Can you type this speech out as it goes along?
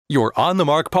Your On the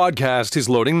Mark podcast is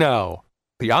loading now.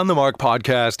 The On the Mark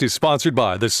podcast is sponsored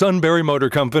by the Sunbury Motor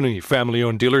Company,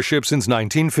 family-owned dealership since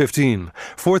 1915,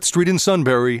 4th Street in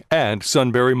Sunbury, and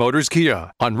Sunbury Motors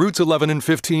Kia on routes 11 and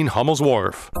 15 Hummel's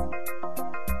Wharf.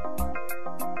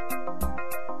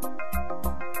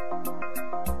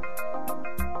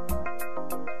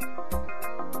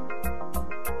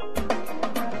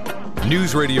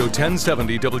 News Radio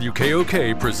 1070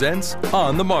 WKOK presents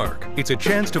On the Mark. It's a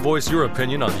chance to voice your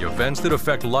opinion on the events that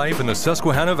affect life in the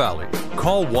Susquehanna Valley.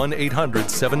 Call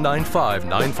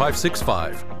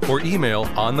 1-800-795-9565 or email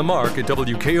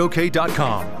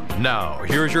onthemark@wkok.com. Now,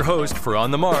 here's your host for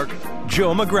On the Mark,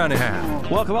 Joe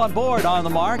McGranahan. Welcome on board On the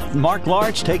Mark. Mark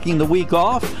Larch taking the week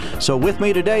off. So with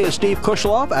me today is Steve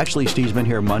Kushloff. Actually, Steve's been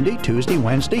here Monday, Tuesday,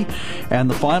 Wednesday, and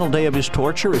the final day of his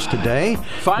torture is today.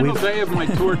 Final day of my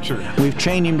torture. We've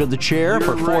chained him to the chair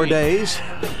for 4 days.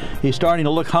 He's starting to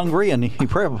look hungry, and he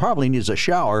probably needs a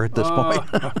shower at this point.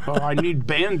 I need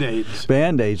Band-Aids.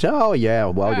 Band-Aids. Oh, yeah,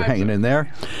 while you're hanging in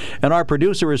there. And our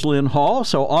producer is Lynn Hall.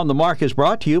 So On the Mark is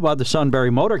brought to you by the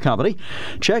Sunbury Motor Company.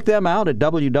 Check them out at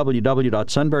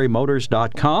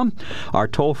www.sunburymotors.com. Our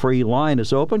toll-free line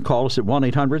is open. Call us at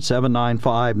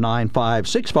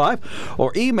 1-800-795-9565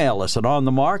 or email us at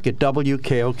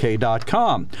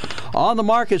onthemark@wkok.com. On the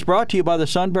Mark is brought to you by the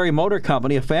Sunbury Motor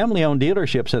Company, a family-owned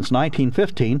dealership since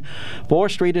 1915,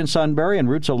 4th Street in Sunbury and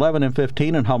routes 11 and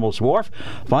 15 in Hummel's Wharf.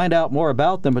 Find out more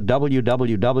about them at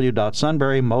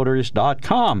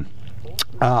www.sunburymotors.com.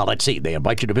 Let's see. They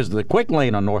invite you to visit the Quick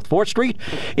Lane on North 4th Street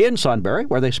in Sunbury,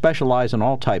 where they specialize in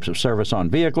all types of service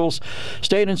on vehicles,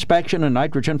 state inspection, and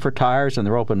nitrogen for tires, and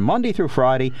they're open Monday through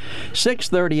Friday,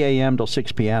 6:30 a.m. till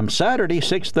 6 p.m., Saturday,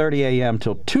 6:30 a.m.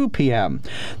 till 2 p.m.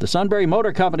 The Sunbury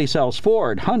Motor Company sells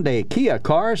Ford, Hyundai, Kia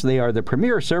cars. They are the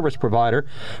premier service provider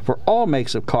for all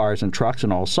makes of cars and trucks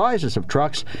and all sizes of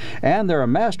trucks, and they're a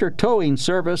master towing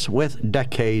service with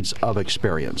decades of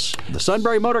experience. The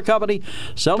Sunbury Motor Company,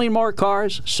 selling more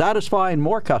cars, satisfying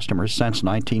more customers since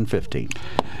 1915.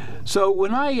 So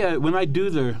when I do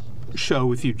the show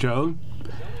with you, Joe,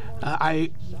 I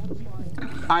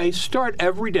start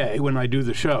every day when I do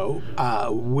the show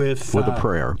with a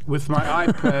prayer. With my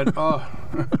iPad.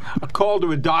 A call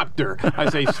to a doctor. I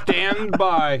say, stand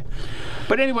by.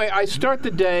 But anyway, I start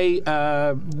the day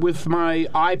with my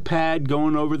iPad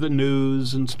going over the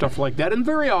news and stuff like that. And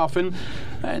very often,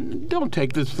 and don't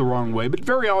take this the wrong way, but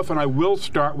very often I will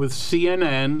start with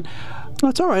CNN.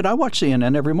 That's all right. I watch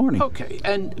CNN every morning. Okay,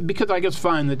 and because I just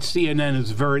find that CNN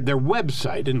is their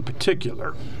website in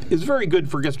particular, is very good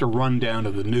for just a rundown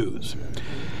of the news.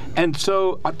 And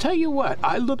so I'll tell you what,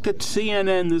 I looked at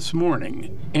CNN this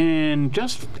morning, and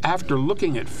just after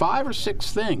looking at 5 or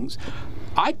 6 things,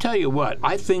 I tell you what,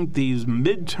 I think these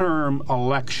midterm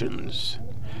elections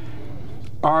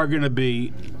are going to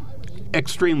be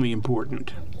extremely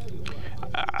important.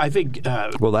 I think...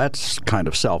 well, that's kind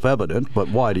of self-evident, but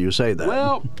why do you say that?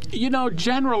 Well,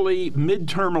 generally,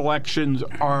 midterm elections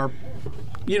are...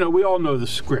 we all know the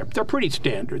script. They're pretty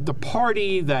standard. The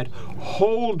party that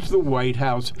holds the White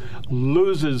House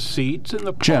loses seats, and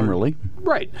the generally,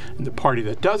 right, and the party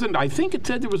that doesn't. I think it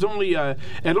said there was only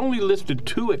it only listed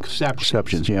 2 exceptions.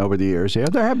 Exceptions, over the years,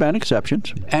 there have been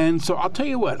exceptions. And so I'll tell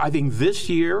you what. I think this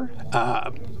year.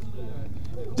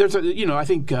 There's I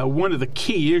think one of the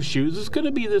key issues is going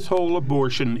to be this whole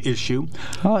abortion issue.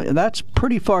 That's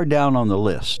pretty far down on the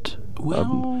list.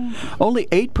 Well, only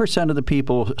 8% of the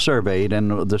people surveyed,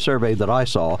 and the survey that I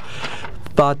saw,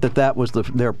 thought that was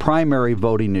their primary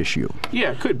voting issue.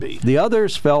 Yeah, it could be. The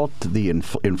others felt the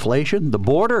inflation. The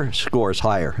border scores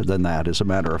higher than that, as a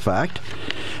matter of fact.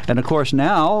 And, of course,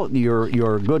 now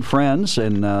your good friends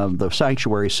in the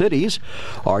sanctuary cities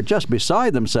are just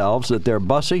beside themselves that they're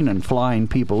busing and flying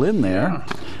people in there,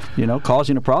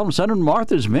 causing a problem. Senator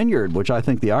Martha's Vineyard, which I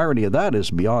think the irony of that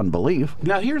is beyond belief.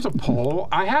 Now, here's a poll.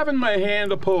 I have in my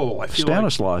hand a poll. I feel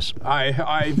Stanislaus.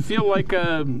 I feel like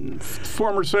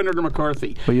former Senator McCarthy.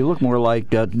 Well, you look more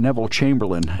like Neville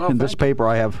Chamberlain. In this paper,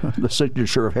 I have the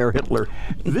signature of Herr Hitler.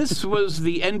 This was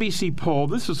the NBC poll.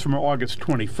 This is from August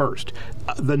 21st.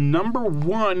 The number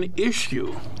 1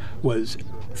 issue was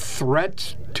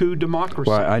threats to democracy.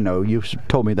 Well, I know. You've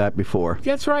told me that before.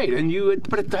 That's right.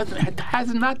 But it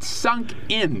has not sunk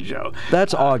in, Joe.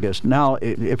 That's August. Now,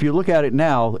 if you look at it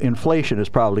now, inflation is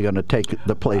probably going to take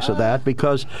the place of that,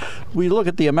 because we look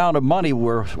at the amount of money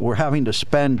we're having to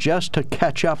spend just to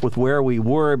catch up with where we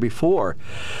were before.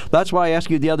 That's why I asked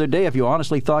you the other day if you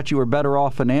honestly thought you were better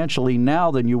off financially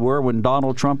now than you were when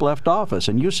Donald Trump left office.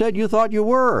 And you said you thought you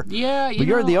were. Yeah, but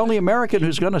you're the only American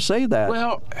who's going to say that.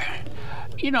 Well,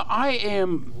 I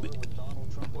am...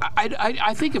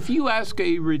 I think if you ask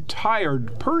a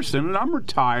retired person, and I'm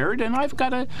retired, and I've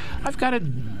got a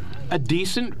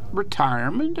decent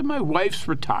retirement, and my wife's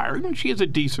retired, and she has a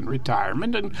decent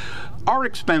retirement, and our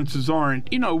expenses aren't,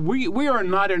 we are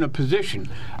not in a position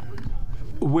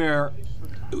where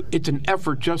it's an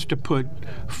effort just to put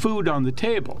food on the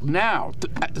table. Now,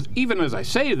 even as I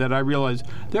say that, I realize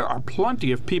there are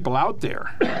plenty of people out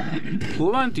there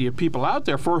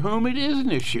for whom it is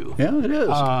an issue. Yeah, it is.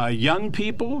 Young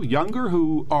people, younger,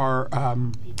 who are, let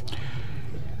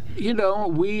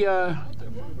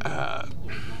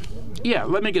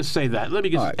me just say that. Let me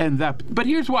just end that. But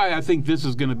here's why I think this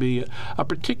is going to be a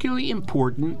particularly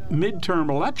important midterm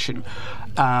election.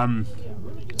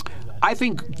 I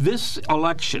think this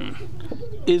election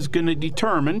is going to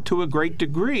determine, to a great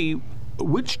degree,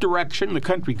 which direction the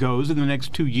country goes in the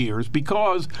next 2 years,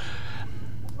 because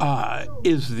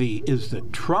is the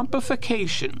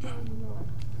Trumpification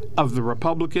of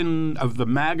the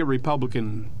MAGA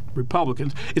Republicans,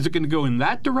 is it going to go in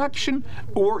that direction,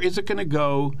 or is it going to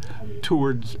go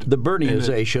towards the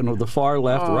Bernieization of the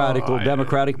far-left radical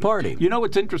Democratic Party? You know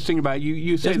what's interesting about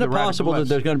you say Isn't it possible that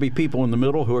there's going to be people in the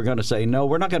middle who are going to say, no,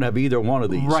 we're not going to have either one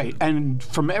of these? Right, and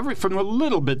from the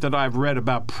little bit that I've read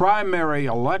about primary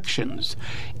elections,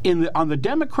 on the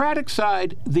Democratic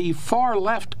side, the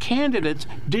far-left candidates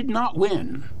did not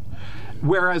win.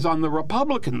 Whereas on the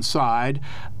Republican side,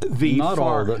 not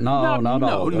all,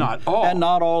 and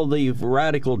not all the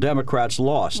radical Democrats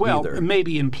lost either. Well,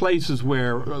 maybe in places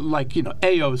where,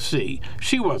 AOC,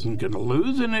 she wasn't going to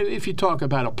lose, and if you talk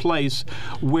about a place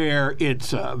where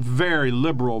it's very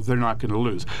liberal, they're not going to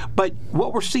lose. But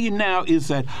what we're seeing now is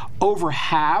that over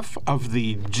half of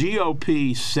the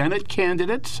GOP Senate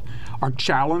candidates are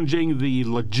challenging the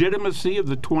legitimacy of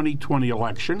the 2020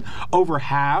 election. Over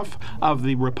half of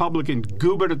the Republican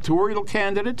gubernatorial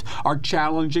candidates are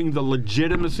challenging the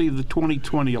legitimacy of the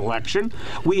 2020 election.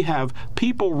 We have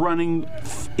people running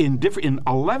in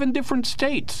 11 different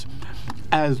states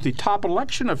as the top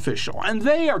election official, and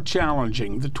they are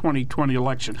challenging the 2020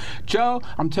 election. Joe,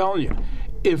 I'm telling you,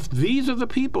 if these are the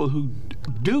people who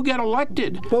do get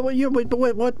elected. Well,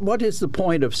 what is the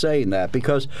point of saying that?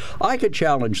 Because I could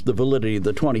challenge the validity of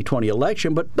the 2020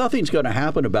 election, but nothing's going to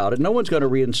happen about it. No one's going to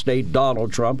reinstate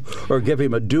Donald Trump or give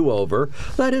him a do-over.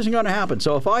 That isn't going to happen.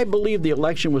 So if I believe the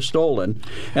election was stolen,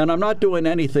 and I'm not doing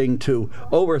anything to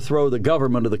overthrow the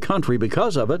government of the country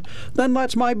because of it, then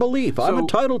that's my belief. I'm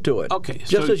entitled to it. Okay.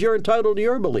 Just as you're entitled to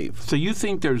your belief. So you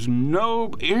think there's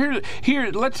no...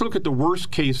 Here, let's look at the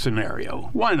worst-case scenario.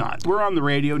 Why not? We're on the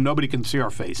radio. Nobody can see our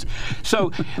face.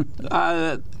 So,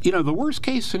 the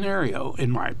worst-case scenario,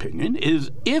 in my opinion,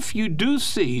 is if you do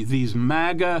see these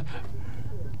MAGA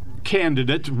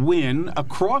candidates win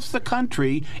across the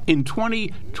country in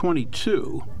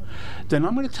 2022, then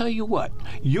I'm going to tell you what.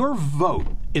 Your vote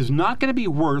is not going to be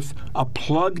worth a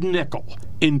plug nickel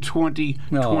in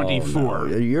 2024.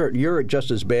 No. You're just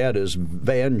as bad as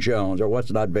Van Jones, or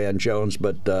what's not Van Jones,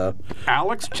 but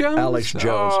Alex Jones. Alex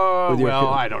Jones.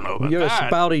 I don't know about you're that. You're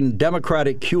spouting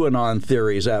Democratic QAnon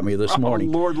theories at me this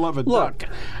morning. Lord love a duck.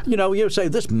 You say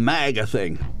this MAGA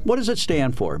thing. What does it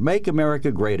stand for? Make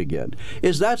America Great Again.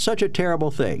 Is that such a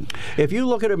terrible thing? If you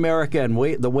look at America and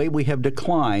the way we have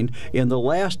declined in the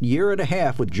last year and a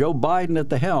half with Joe Biden at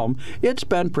the helm, it's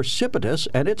been precipitous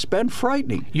and it's been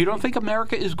frightening. You don't think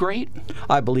America is great?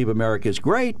 I believe America is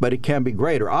great, but it can be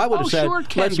greater. I would have said,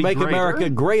 let's make America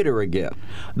greater again.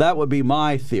 That would be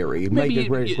my theory. Maybe make it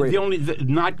greater. The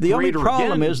only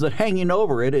problem is that hanging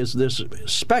over it is this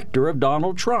specter of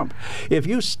Donald Trump. If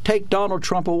you take Donald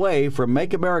Trump away from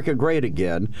Make America Great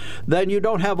Again, then you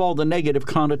don't have all the negative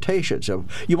connotations. So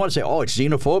you want to say, it's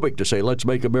xenophobic to say, let's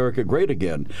make America great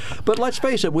again. But let's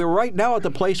face it, we're right now at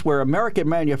the place where American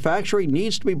manufacturing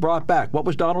needs to be brought back. What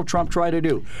was Donald Trump trying to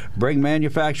do? Bring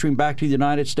manufacturing back to the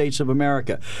United States of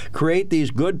America. Create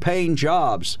these good-paying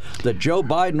jobs that Joe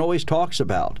Biden always talks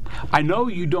about. I know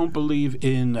you don't believe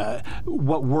in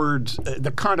what words,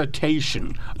 the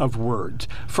connotation of words.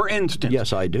 For instance...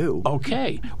 Yes, I do.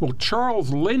 Okay. Well,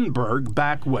 Charles Lindbergh,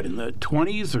 back, in the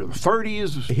 20s or the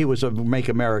 30s? He was a Make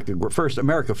America First,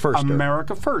 America First.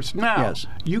 America First. Now, yes.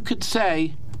 You could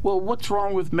say, well, what's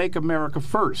wrong with Make America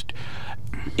First?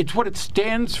 It's what it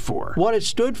stands for. What it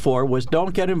stood for was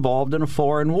don't get involved in a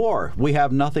foreign war. We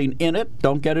have nothing in it.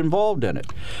 Don't get involved in it.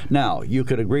 Now, you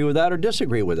could agree with that or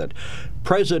disagree with it.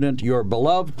 Your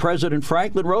beloved President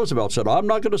Franklin Roosevelt said, I'm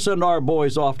not going to send our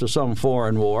boys off to some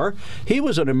foreign war. He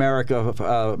was an America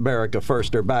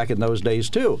Firster back in those days,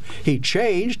 too. He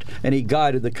changed and he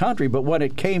guided the country, but when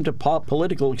it came to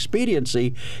political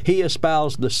expediency, he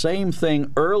espoused the same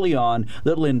thing early on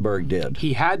that Lindbergh did.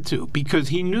 He had to, because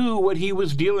he knew what he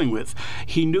was dealing with.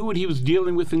 He knew what he was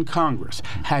dealing with in Congress.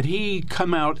 Had he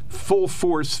come out full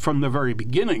force from the very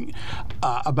beginning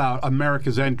about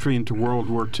America's entry into World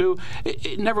War II,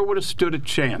 it never would have stood a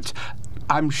chance.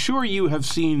 I'm sure you have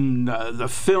seen the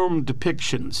film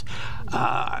depictions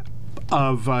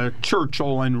of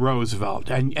Churchill and Roosevelt,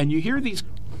 and you hear these.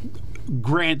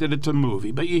 Granted, it's a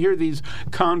movie, but you hear these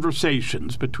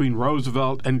conversations between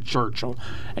Roosevelt and Churchill,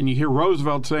 and you hear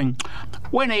Roosevelt saying,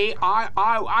 "Winnie,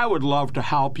 I would love to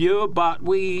help you, but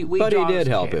we." But he did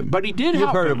help him. But he did help him.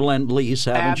 You've heard of Lend-Lease,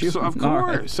 haven't you? Of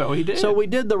course. Right. So he did. So we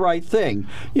did the right thing,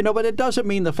 but it doesn't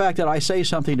mean the fact that I say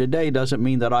something today doesn't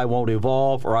mean that I won't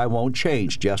evolve or I won't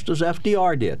change, just as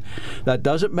FDR did. That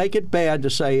doesn't make it bad to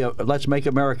say let's make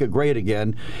America great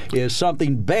again is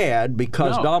something bad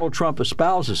because Donald Trump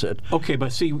espouses it. Okay,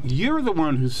 but see, you're the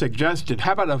one who suggested,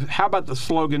 how about the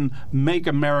slogan, "Make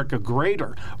America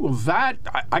Greater"? Well, that,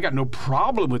 I got no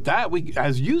problem with that. We,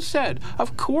 as you said,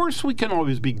 of course we can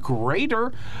always be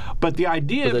greater, but the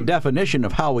idea... But the definition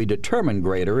of how we determine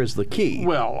greater is the key.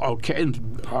 Well, okay,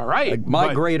 all right. Like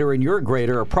my greater and your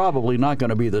greater are probably not going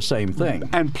to be the same thing.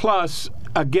 And plus,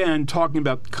 again, talking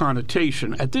about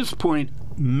connotation, at this point,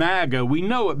 MAGA, we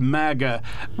know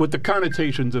what the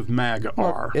connotations of MAGA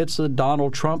are. It's the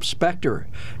Donald Trump specter.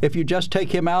 If you just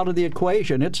take him out of the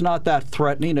equation, it's not that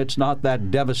threatening, it's not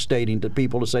that devastating to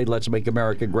people to say, let's make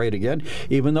America great again.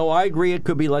 Even though I agree it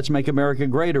could be let's make America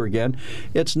greater again,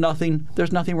 there's nothing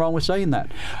wrong with saying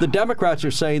that. The Democrats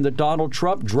are saying that Donald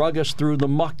Trump drug us through the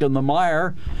muck and the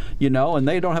mire, and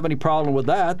they don't have any problem with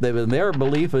that. Their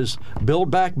belief is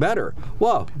build back better.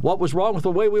 Well, what was wrong with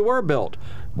the way we were built?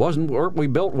 Weren't we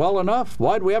built well enough?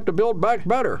 Why'd we have to build back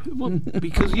better? Well,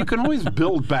 because you can always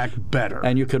build back better.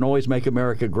 And you can always make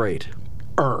America great.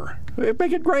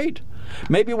 Make it great.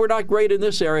 Maybe we're not great in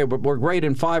this area, but we're great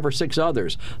in 5 or 6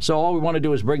 others. So all we want to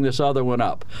do is bring this other one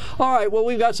up. All right, well,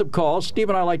 we've got some calls. Steve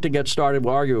and I like to get started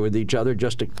arguing with each other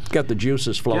just to get the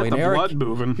juices flowing. Get the Eric, blood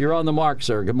moving. You're on the mark,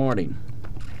 sir. Good morning.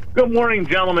 Good morning,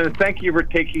 gentlemen. Thank you for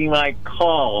taking my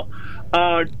call.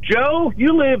 Joe,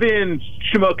 you live in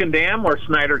Shamokin Dam or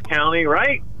Snyder County,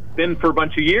 right? Been for a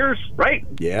bunch of years, right?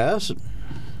 Yes.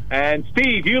 And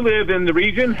Steve, you live in the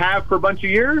region, have for a bunch of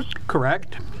years?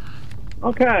 Correct.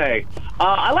 Okay.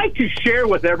 I'd like to share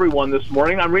with everyone this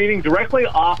morning. I'm reading directly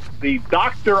off the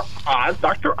Dr.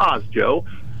 Oz, Joe,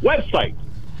 website.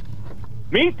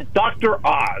 Meet Dr.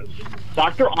 Oz.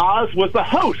 Dr. Oz was the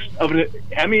host of an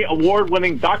Emmy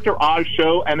Award-winning Dr. Oz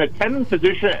show and attending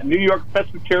physician at New York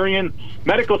Presbyterian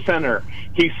Medical Center.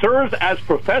 He serves as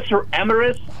Professor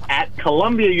Emeritus at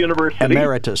Columbia University.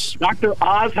 Emeritus. Dr.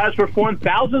 Oz has performed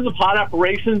thousands of heart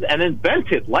operations and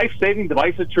invented life-saving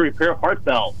devices to repair heart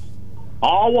valves,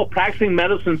 all while practicing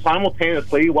medicine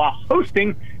simultaneously while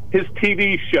hosting his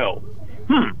TV show.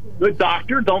 Good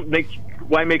doctor,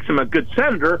 why makes him a good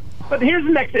senator? But here's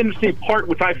the next interesting part,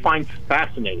 which I find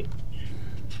fascinating.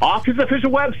 Off his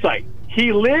official website,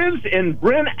 he lives in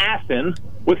Bryn Athyn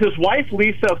with his wife,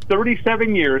 Lisa, of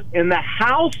 37 years, in the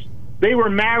house they were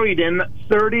married in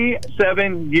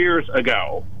 37 years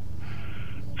ago.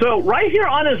 So right here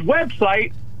on his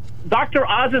website, Dr.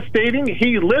 Oz is stating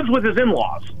he lives with his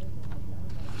in-laws.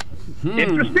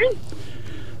 Interesting?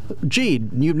 Gee,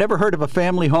 you've never heard of a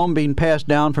family home being passed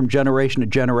down from generation to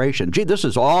generation. Gee, this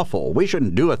is awful. We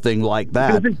shouldn't do a thing like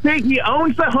that. Does it say he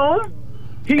owns the home?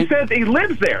 He says he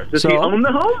lives there. Does he own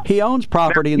the home? He owns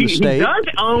property in the state. He does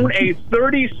own a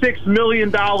 $36 million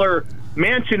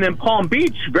mansion in Palm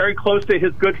Beach, very close to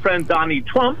his good friend Donnie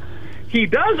Trump. He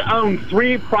does own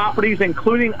 3 properties,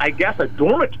 including, I guess, a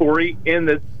dormitory in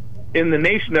the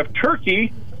nation of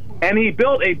Turkey. And he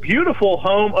built a beautiful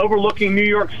home overlooking New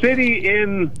York City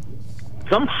in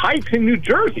some heights in New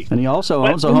Jersey. And he also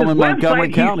owns a home in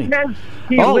Montgomery County.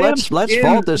 Let's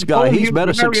fault this guy. He's been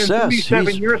a success.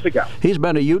 Years ago. He's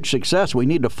been a huge success. We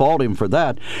need to fault him for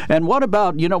that. And what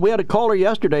about, we had a caller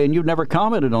yesterday, and you've never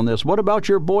commented on this. What about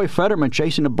your boy Fetterman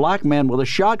chasing a black man with a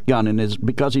shotgun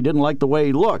because he didn't like the way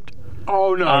he looked?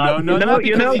 Oh, no. Joe,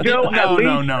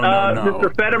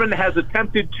 Mr. Fetterman has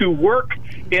attempted to work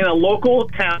in a local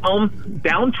town,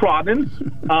 downtrodden,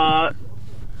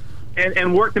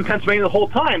 and worked in Pennsylvania the whole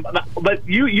time. But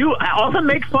you often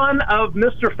make fun of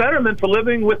Mr. Fetterman for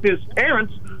living with his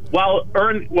parents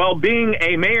while being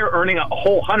a mayor earning a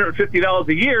whole $150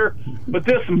 a year. But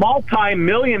this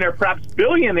multi-millionaire, perhaps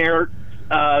billionaire,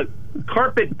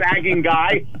 carpet-bagging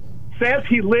guy says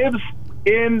he lives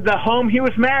in the home he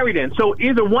was married in. So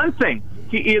either one thing,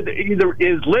 he either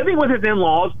is living with his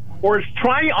in-laws or is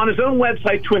trying on his own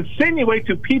website to insinuate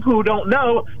to people who don't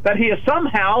know that he has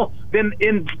somehow been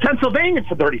in Pennsylvania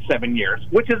for 37 years,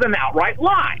 which is an outright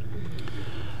lie.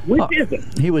 Which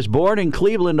isn't. He was born in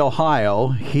Cleveland, Ohio.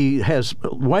 He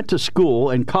went to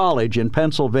school and college in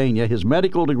Pennsylvania. His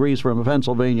medical degrees from a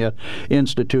Pennsylvania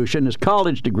institution. His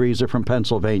college degrees are from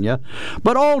Pennsylvania.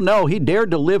 But no, he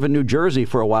dared to live in New Jersey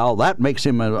for a while. That makes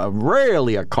him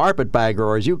really a carpetbagger,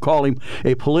 or as you call him,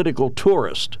 a political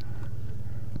tourist.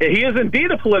 He is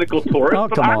indeed a political tourist, Oh,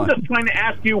 but come I'm on. just trying to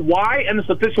ask you why, in this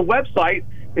official website,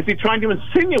 is he trying to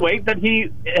insinuate that he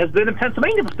has been in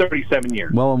Pennsylvania for 37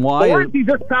 years? Well, and why? Or is he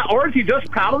just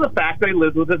proud of the fact that he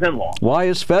lives with his in-laws? Why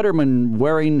is Fetterman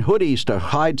wearing hoodies to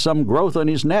hide some growth on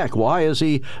his neck? Why is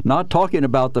he not talking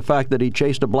about the fact that he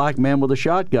chased a black man with a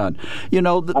shotgun?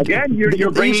 Again,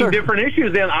 you're bringing different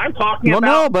issues in. I'm talking about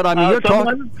no, but I mean, you're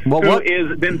someone talking. who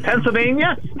is in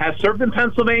Pennsylvania, has served in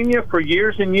Pennsylvania for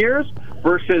years and years,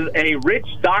 versus a rich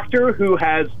doctor who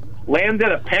has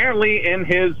landed apparently in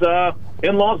his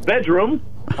in-law's bedroom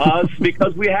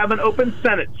because we have an open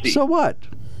Senate seat. So what?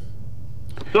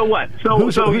 So what?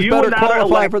 Who's you better would not qualified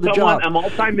elect for the someone, job? a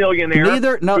multimillionaire.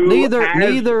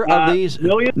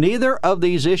 Neither of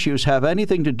these issues have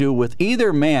anything to do with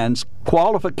either man's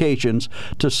qualifications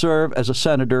to serve as a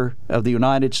senator of the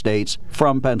United States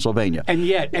from Pennsylvania. And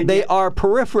yet they are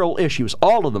peripheral issues,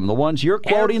 all of them. The ones you're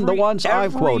quoting, the ones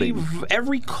I'm quoting.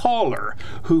 Every caller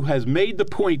who has made the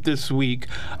point this week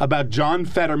about John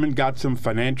Fetterman got some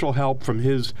financial help from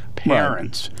his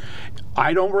parents. Right.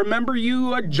 I don't remember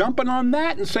you jumping on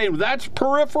that and saying, that's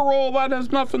peripheral, that has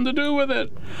nothing to do with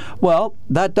it. Well,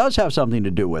 that does have something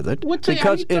to do with it,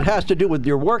 because it has to do with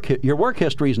your work. Your work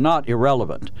history is not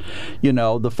irrelevant.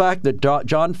 The fact that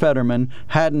John Fetterman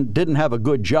didn't have a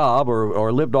good job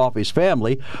or lived off his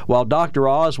family, while Dr.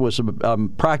 Oz was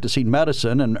practicing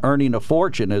medicine and earning a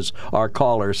fortune, as our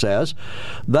caller says,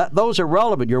 those are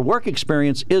relevant. Your work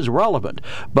experience is relevant.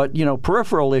 But,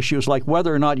 peripheral issues like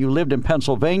whether or not you lived in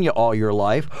Pennsylvania all your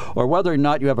life, or whether or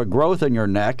not you have a growth in your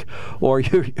neck, or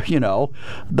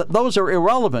those are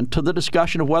irrelevant to the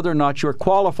discussion of whether or not you're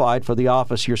qualified for the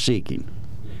office you're seeking.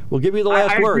 We'll give you the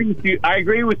last word. I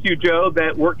agree with you, Joe,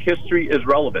 that work history is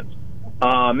relevant.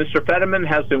 Mr. Fetterman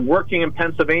has been working in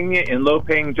Pennsylvania in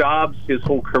low-paying jobs his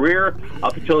whole career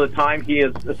up until the time he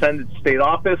has ascended to state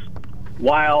office,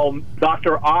 while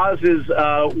Dr. Oz's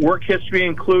work history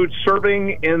includes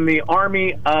serving in the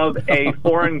army of a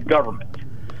foreign government.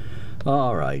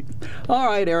 All right,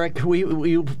 Eric.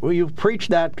 You've preached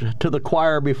that to the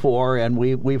choir before, and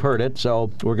we've heard it.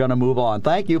 So we're going to move on.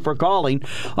 Thank you for calling.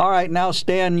 All right, now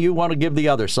Stan, you want to give the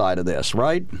other side of this,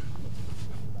 right?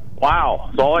 Wow,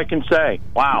 that's all I can say.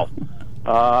 Wow.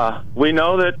 We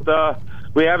know that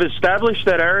we have established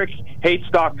that Eric hates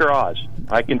Dr. Oz.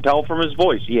 I can tell from his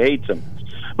voice he hates him.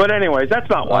 But anyways, that's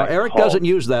not why. Eric doesn't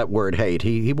use that word hate.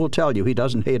 He will tell you he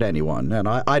doesn't hate anyone, and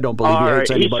I don't believe he hates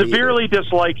anybody. He severely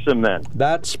dislikes him then.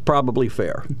 That's probably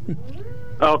fair.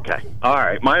 Okay. All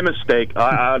right. My mistake.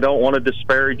 I don't want to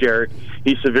disparage Eric.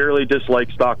 He severely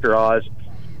dislikes Dr. Oz.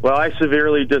 Well, I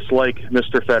severely dislike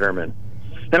Mr. Fetterman.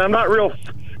 And I'm not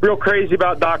real crazy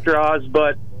about Dr. Oz,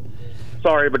 but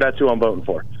sorry, but that's who I'm voting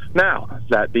for. Now,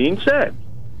 that being said,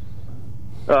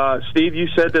 Steve, you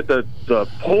said that the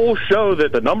polls show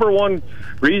that the number one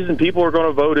reason people are going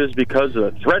to vote is because of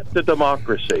the threat to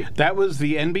democracy. That was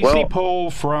the NBC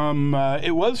poll from,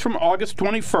 it was from August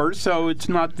 21st, so it's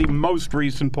not the most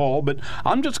recent poll, but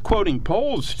I'm just quoting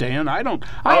polls, Stan. I have no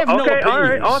opinions. Okay, all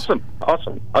right,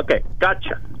 awesome. Okay,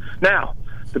 gotcha. Now,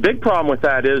 the big problem with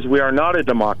that is we are not a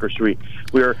democracy.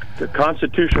 We are a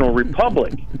constitutional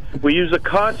republic. We use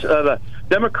the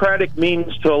democratic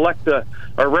means to elect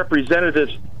our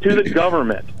representatives to the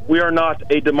government. We are not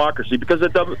a democracy because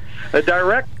a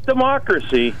direct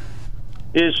democracy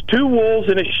is two wolves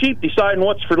and a sheep deciding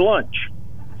what's for lunch.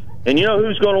 And you know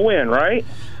who's going to win, right?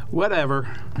 Whatever.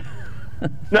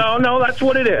 No, that's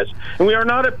what it is. And we are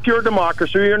not a pure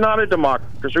democracy. We are not a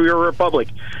democracy. We are a republic.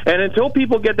 And until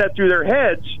people get that through their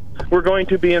heads, we're going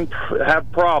to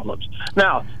have problems.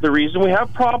 Now, the reason we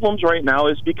have problems right now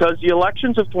is because the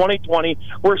elections of 2020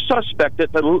 were suspect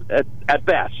at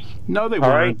best. No, they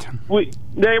weren't. Right?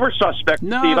 They were suspect,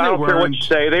 no, Steve. I don't care what weren't. you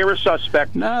say. They were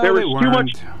suspect. No, there was they too weren't.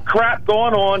 much crap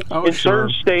going on in certain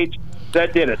states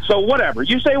that did it. So whatever.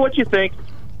 You say what you think.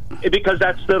 Because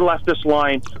that's the leftist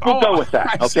line. We'll go with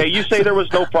that, okay? You say there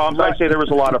was no problems. I say there was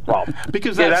a lot of problems.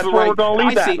 Because that's where we're going to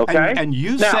leave that, okay? And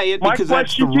you now, say it because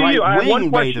that's the right-wing way to think. I have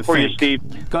one question for you,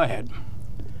 Steve. Go ahead.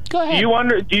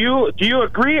 Do you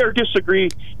agree or disagree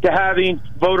to having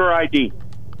voter ID?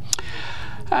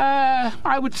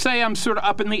 I would say I'm sort of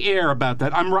up in the air about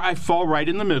that. I fall right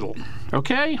in the middle.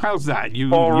 Okay? How's that?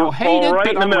 You'll hate it,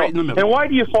 but I'm right in the middle. And why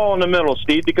do you fall in the middle,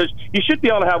 Steve? Because you should be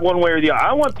able to have one way or the other.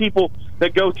 I want people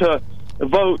that go to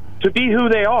vote to be who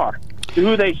they are,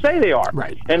 who they say they are.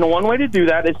 Right. And the one way to do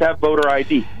that is to have voter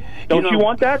ID. Don't you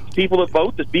want that? People that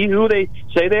vote to be who they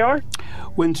say they are?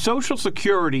 When Social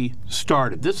Security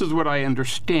started, this is what I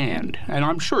understand, and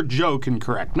I'm sure Joe can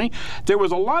correct me, there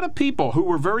was a lot of people who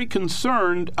were very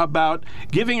concerned about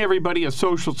giving everybody a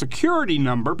Social Security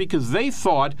number because they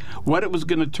thought what it was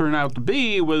going to turn out to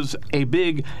be was a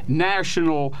big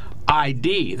national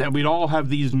ID, that we'd all have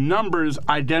these numbers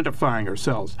identifying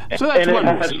ourselves. So that's and one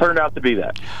it has reason. turned out to be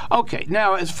that. Okay,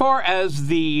 now as far as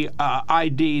the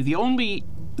ID,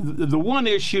 the one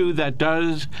issue that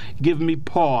does give me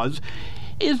pause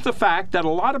is the fact that a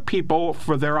lot of people,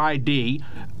 for their ID,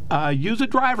 use a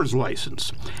driver's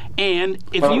license. And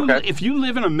if you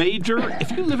live in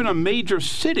a major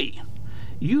city,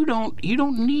 you don't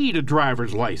need a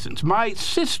driver's license. My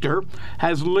sister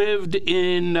has lived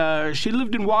in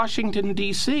Washington,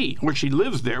 D.C., where she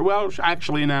lives there. Well,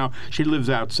 actually now she lives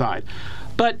outside.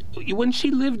 But when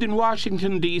she lived in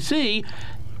Washington, D.C.,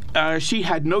 she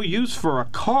had no use for a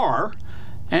car.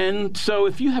 And so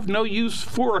if you have no use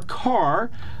for a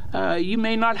car, you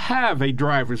may not have a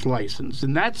driver's license.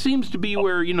 And that seems to be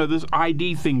where, this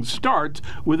ID thing starts,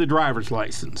 with a driver's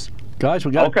license. Guys,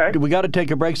 we got to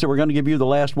take a break, so we're going to give you the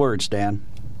last word, Stan.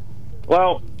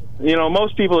 Well,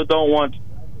 most people that don't want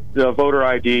the voter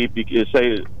ID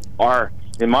are,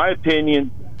 in my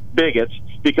opinion, bigots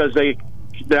because I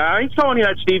ain't telling you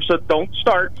that, Steve, so don't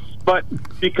start, but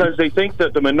because they think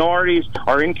that the minorities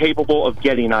are incapable of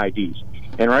getting IDs.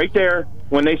 And right there,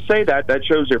 when they say that, that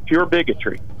shows their pure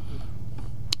bigotry.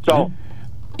 So,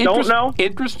 don't know.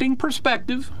 Interesting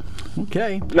perspective.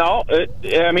 Okay. No,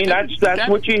 that's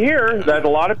what you hear. That a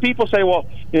lot of people say, well,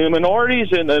 the minorities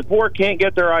and the poor can't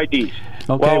get their IDs.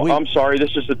 Okay, well, I'm sorry.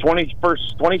 This is the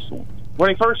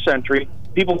 21st century.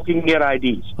 People can get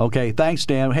IDs. Okay, thanks,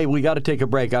 Dan. Hey, we got to take a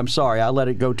break. I'm sorry. I let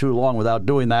it go too long without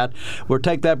doing that. We'll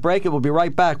take that break, and we'll be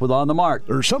right back with On the Mark.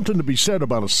 There's something to be said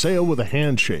about a sale with a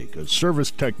handshake. A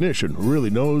service technician who really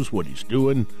knows what he's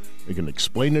doing. They can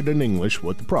explain it in English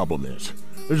what the problem is.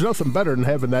 There's nothing better than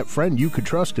having that friend you could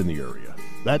trust in the area.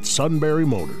 That's Sunbury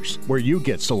Motors, where you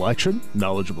get selection,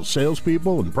 knowledgeable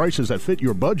salespeople, and prices that fit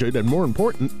your budget, and more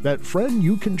important, that friend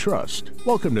you can trust.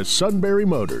 Welcome to Sunbury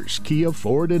Motors, Kia,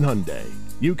 Ford, and Hyundai.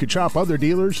 You could shop other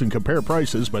dealers and compare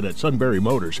prices, but at Sunbury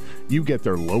Motors, you get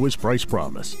their lowest price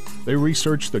promise. They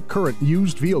research the current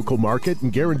used vehicle market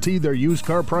and guarantee their used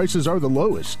car prices are the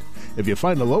lowest. If you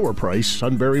find a lower price,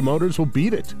 Sunbury Motors will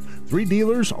beat it. 3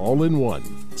 dealers all in one.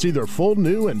 See their full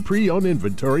new and pre-owned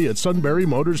inventory at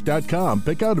sunburymotors.com.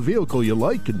 Pick out a vehicle you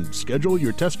like and schedule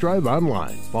your test drive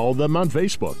online. Follow them on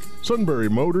Facebook. Sunbury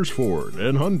Motors Ford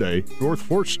and Hyundai, North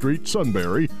 4th Street,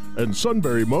 Sunbury, and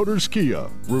Sunbury Motors Kia,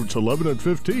 routes 11 and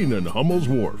 15 in Hummel's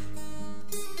Wharf.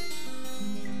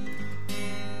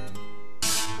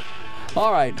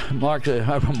 All right,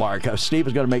 Steve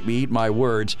is going to make me eat my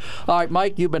words. All right,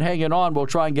 Mike, you've been hanging on. We'll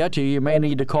try and get to you. You may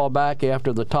need to call back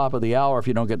after the top of the hour if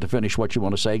you don't get to finish what you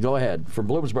want to say. Go ahead, from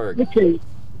Bloomsburg. Okay.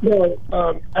 Well,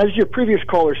 as your previous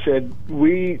caller said,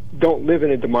 we don't live in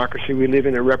a democracy. We live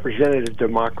in a representative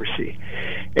democracy.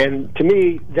 And to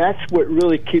me, that's what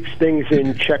really keeps things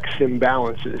in checks and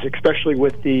balances, especially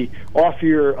with the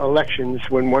off-year elections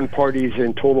when one party is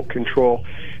in total control.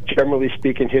 Generally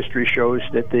speaking, history shows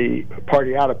that the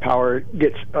party out of power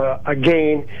gets a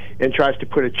gain and tries to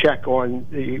put a check on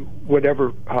the whatever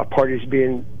party is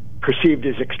being perceived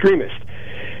as extremist.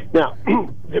 Now,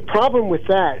 the problem with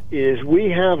that is we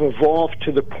have evolved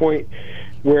to the point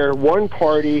where one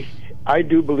party, I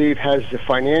do believe, has the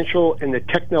financial and the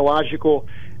technological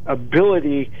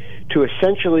ability to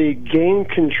essentially gain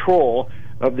control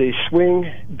of the swing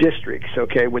districts,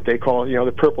 okay, what they call,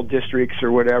 the purple districts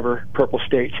or whatever, purple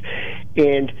states,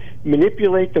 and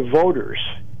manipulate the voters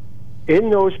in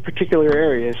those particular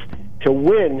areas to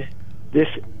win this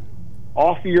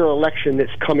off-year election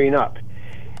that's coming up.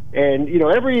 And,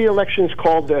 every election is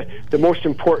called the most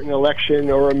important election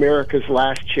or America's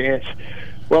last chance.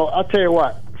 Well, I'll tell you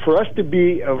what, for us to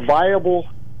be a viable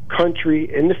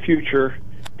country in the future,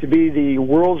 to be the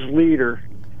world's leader,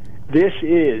 this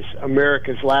is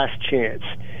America's last chance.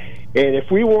 And if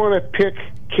we want to pick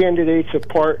candidates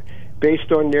apart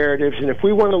based on narratives, and if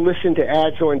we want to listen to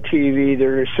ads on TV that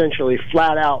are essentially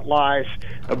flat-out lies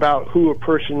about who a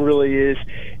person really is,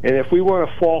 and if we want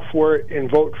to fall for it and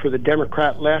vote for the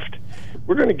Democrat left,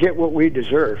 we're going to get what we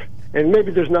deserve. and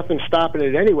maybe there's nothing stopping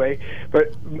it anyway,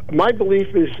 but my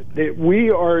belief is that we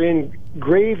are in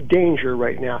grave danger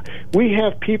right now. We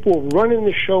have people running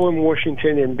the show in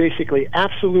Washington in basically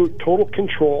absolute total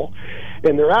control,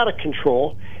 and they're out of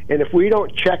control, and if we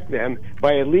don't check them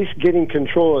by at least getting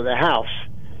control of the House,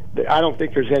 I don't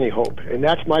think there's any hope. And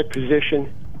that's my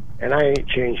position, and I ain't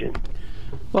changing.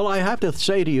 Well, I have to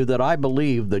say to you that I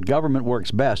believe that government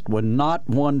works best when not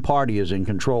one party is in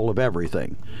control of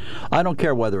everything. I don't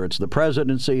care whether it's the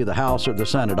presidency, the House, or the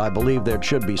Senate. I believe there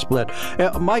should be split.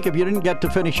 Mike, if you didn't get to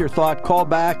finish your thought, call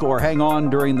back or hang on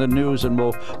during the news, and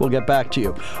we'll get back to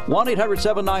you.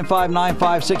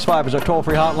 1-800-795-9565 is our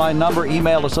toll-free hotline number.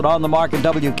 Email us at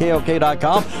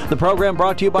onthemark@wkok.com. The program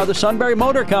brought to you by the Sunbury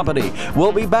Motor Company.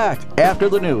 We'll be back after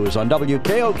the news on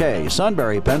WKOK,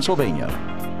 Sunbury, Pennsylvania.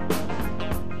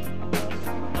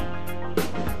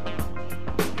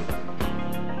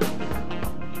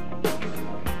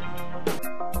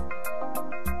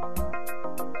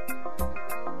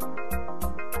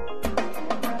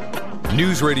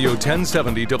 News Radio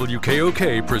 1070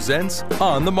 WKOK presents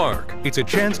On the Mark. It's a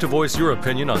chance to voice your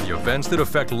opinion on the events that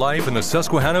affect life in the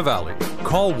Susquehanna Valley.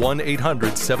 Call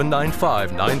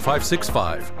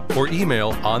 1-800-795-9565 or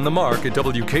email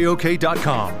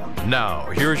onthemark@wkok.com. Now,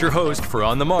 here's your host for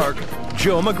On the Mark,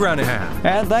 Joe McGranahan.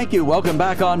 And thank you. Welcome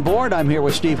back on board. I'm here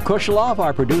with Steve Kusheloff.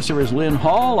 Our producer is Lynn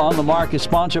Hall. On the Mark is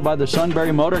sponsored by the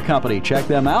Sunbury Motor Company. Check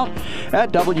them out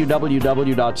at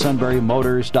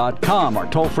www.sunburymotors.com. Our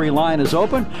toll-free line is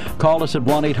open. Call us at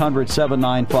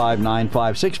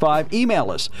 1-800-795-9565.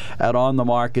 Email us at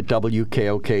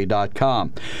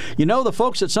onthemark@wkok.com. You know, the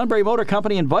folks at Sunbury Motor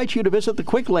Company invite you to visit the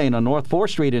Quick Lane on North 4th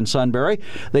Street in Sunbury.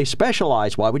 They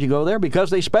specialize. Why would you go there?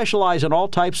 Because they specialize in all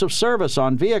types of service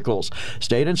on vehicles.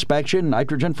 State inspection,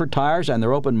 nitrogen for tires, and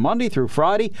they're open Monday through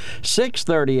Friday,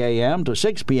 6:30 a.m. to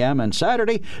 6 p.m., and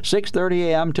Saturday, 6:30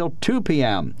 a.m. till 2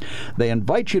 p.m. They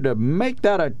invite you to make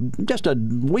that just a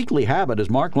weekly habit, as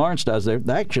Mark Lawrence does. They've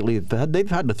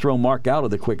had to throw Mark out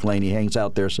of the Quick Lane. He hangs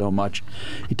out there so much.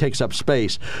 He takes up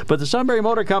space. But the Sunbury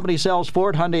Motor Company sells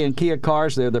Ford, Hyundai, and Kia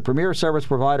cars. They're the premier service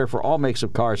provider for all makes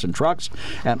of cars and trucks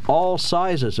and all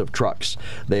sizes of trucks.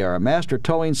 They are a master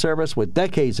towing service with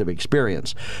decades of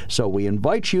experience. So we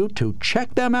invite you to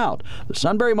check them out. The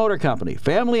Sunbury Motor Company,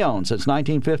 family-owned since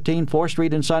 1915, 4th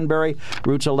Street in Sunbury,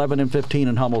 routes 11 and 15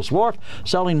 in Hummel's Wharf,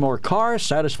 selling more cars,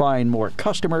 satisfying more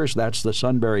customers. That's the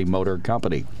Sunbury Motor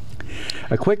Company.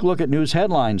 A quick look at news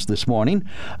headlines this morning.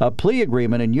 A plea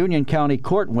agreement in Union County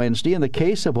Court Wednesday in the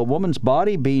case of a woman's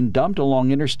body being dumped along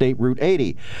Interstate Route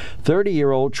 80.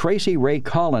 30-year-old Tracy Ray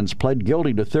Collins pled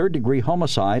guilty to third-degree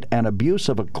homicide and abuse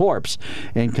of a corpse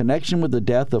in connection with the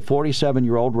death of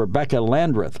 47-year-old Rebecca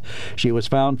Landreth. She was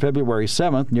found February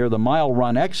 7th near the Mile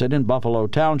Run exit in Buffalo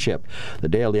Township. The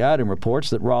Daily Item reports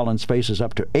that Rollins faces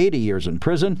up to 80 years in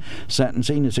prison.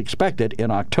 Sentencing is expected in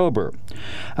October.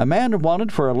 A man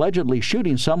wanted for allegedly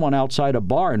shooting someone outside a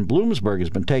bar in Bloomsburg has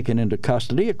been taken into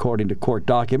custody, according to court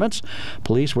documents.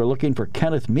 Police were looking for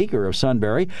Kenneth Meeker of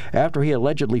Sunbury after he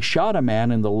allegedly shot a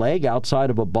man in the leg outside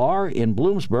of a bar in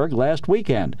Bloomsburg last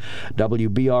weekend.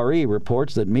 WBRE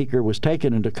reports that Meeker was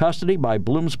taken into custody by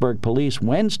Bloomsburg police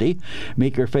Wednesday.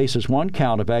 Meeker faces 1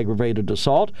 count of aggravated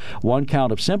assault, 1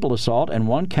 count of simple assault, and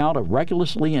 1 count of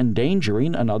recklessly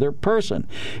endangering another person.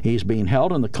 He's being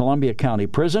held in the Columbia County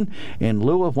Prison in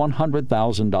lieu of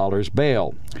 $100,000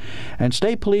 bail. And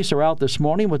state police are out this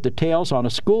morning with details on a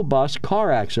school bus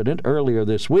car accident earlier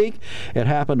this week. It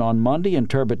happened on Monday in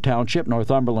Turbot Township,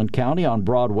 Northumberland County on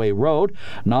Broadway Road,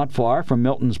 not far from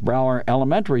Milton's Brower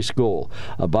Elementary School.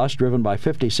 A bus driven by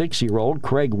 56-year-old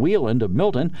Craig Wheeland of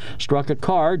Milton struck a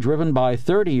car driven by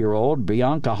 30-year-old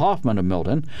Bianca Hoffman of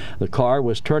Milton. The car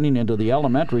was turning into the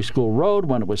elementary school road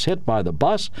when it was hit by the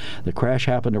bus. The crash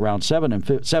happened around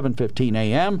 7:15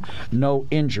 a.m. No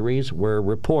injuries were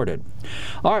reported.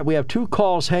 All right, we have 2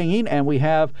 calls hanging, and we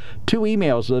have 2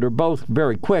 emails that are both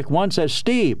very quick. One says,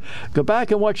 Steve, go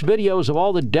back and watch videos of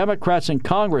all the Democrats in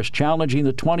Congress challenging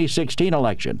the 2016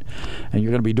 election. And you're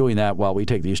going to be doing that while we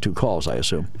take these 2 calls, I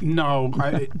assume. No,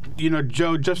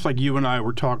 Joe, just like you and I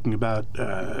were talking about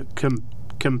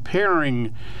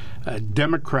comparing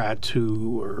Democrats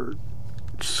who were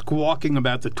squawking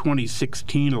about the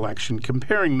 2016 election,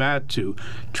 comparing that to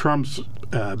Trump's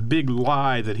big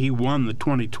lie that he won the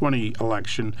 2020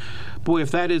 election. Boy,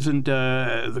 if that isn't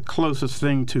the closest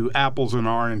thing to apples and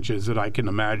oranges that I can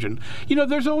imagine.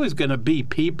 There's always going to be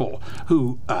people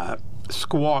who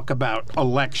squawk about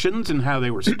elections and how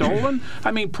they were stolen.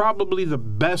 I mean, probably the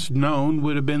best known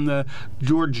would have been the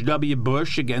George W.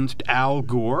 Bush against Al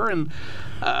Gore.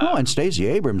 And Stacey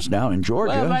Abrams down in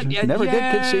Georgia never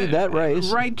did concede that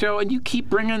race. Right, Joe, and you keep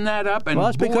bringing that up. And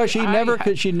that's because she never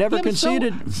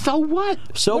conceded. So what?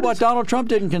 What Donald Trump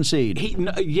didn't concede.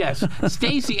 Yes,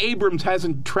 Stacey Abrams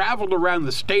hasn't traveled around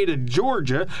the state of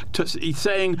Georgia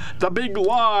saying the big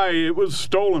lie, it was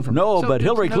stolen from her. No, but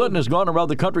Hillary Clinton has gone around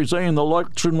the country saying the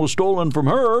election was stolen from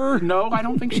her. No, I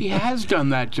don't think she has done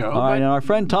that, Joe. All right, and our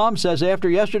friend Tom says, after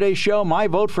yesterday's show, my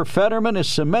vote for Fetterman is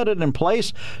cemented in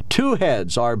place. 2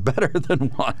 heads are better than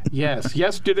 1. Yes,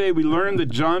 yesterday we learned that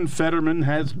John Fetterman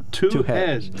has 2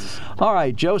 heads. All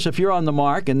right, Joseph, you're on the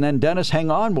mark, and then Dennis,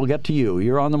 hang on, we'll get to you.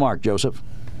 You're on the mark, Joseph.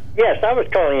 Yes, I was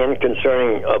calling in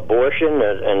concerning abortion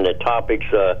and the topics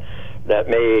that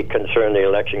may concern the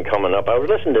election coming up. I was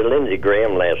listening to Lindsey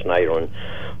Graham last night on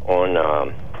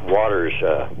Waters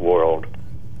World,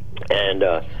 and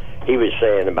he was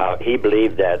saying about he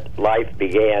believed that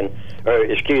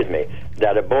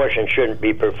that abortion shouldn't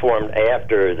be performed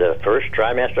after the first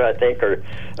trimester, I think, or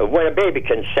when a baby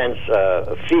can sense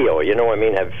feel,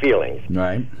 have feelings.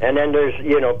 Right. And then there's,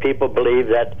 people believe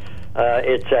that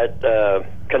it's at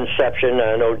conception.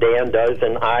 I know Dan does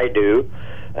and I do.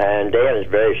 And Dan is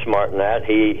very smart in that.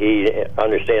 He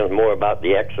understands more about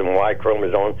the X and Y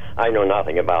chromosome. I know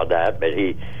nothing about that, but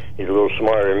he's a little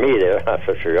smarter than me there, that's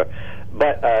for sure.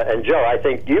 But and Joe, I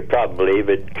think you probably believe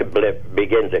it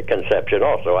begins at conception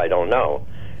also. I don't know.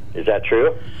 Is that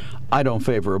true? I don't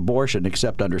favor abortion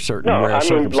except under certain rare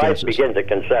circumstances. Life begins at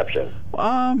conception.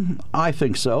 I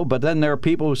think so, but then there are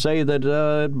people who say that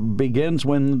it begins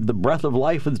when the breath of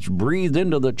life is breathed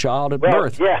into the child at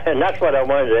birth. Yeah, and that's what I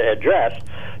wanted to address.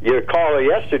 Your caller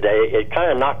yesterday, it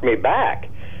kind of knocked me back,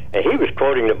 and he was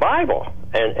quoting the Bible,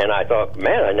 and I thought,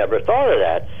 man, I never thought of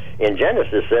that. In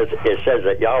Genesis, it says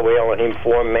that Yahweh Elohim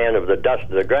formed man of the dust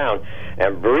of the ground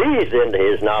and breathed into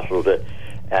his nostrils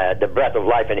the breath of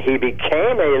life, and he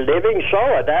became a living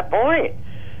soul at that point.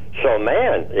 So,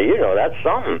 man, that's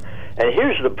something. And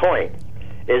here's the point.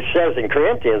 It says in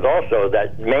Corinthians also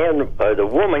that the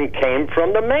woman came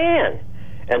from the man.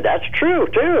 And that's true,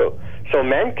 too. So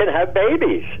men can have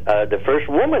babies. The first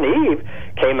woman, Eve,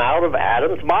 came out of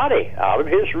Adam's body, out of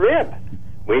his rib.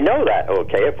 We know that,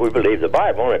 okay, if we believe the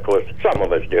Bible, and of course some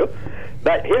of us do.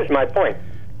 But here's my point.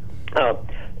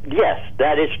 Yes,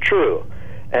 that is true.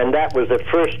 And that was the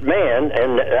first man,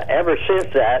 and ever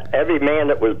since that, every man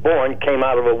that was born came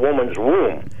out of a woman's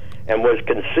womb and was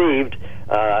conceived,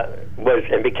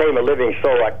 and became a living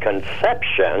soul at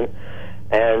conception,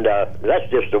 and that's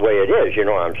just the way it is, you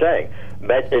know what I'm saying?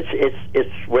 But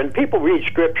it's when people read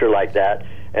Scripture like that,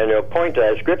 and they'll point to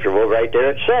that Scripture, well, right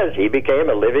there it says he became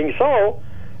a living soul.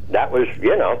 That was,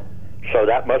 so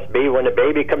that must be when the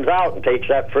baby comes out and takes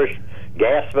that first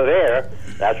gasp of air,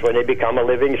 that's when they become a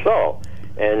living soul.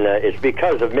 And it's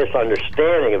because of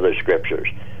misunderstanding of the Scriptures.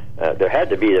 There had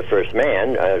to be the first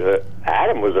man.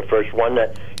 Adam was the first one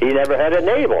that he never had a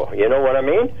navel. You know what I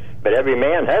mean? But every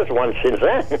man has one since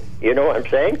then. You know what I'm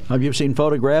saying? Have you seen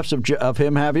photographs of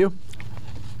him, have you?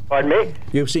 Pardon me?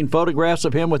 You've seen photographs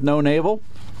of him with no navel?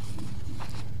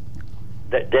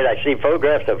 Did I see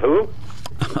photographs of who?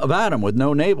 Of Adam with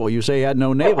no navel. You say he had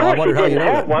no navel. I wondered how you know that. He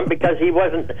didn't have one because he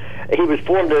was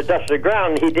formed of the dust of the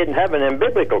ground, and he didn't have an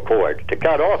umbilical cord to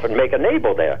cut off and make a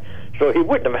navel there. So he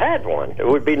wouldn't have had one. There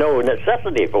would be no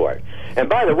necessity for it. And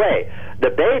by the way,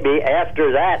 the baby,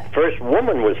 after that first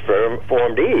woman was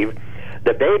formed, Eve,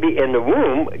 the baby in the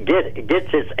womb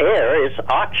gets its air, its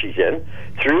oxygen,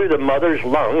 through the mother's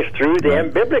lungs, through the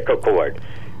umbilical cord.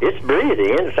 It's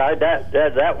breathing inside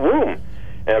that womb.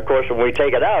 And, of course, when we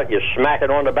take it out, you smack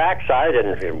it on the backside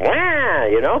and,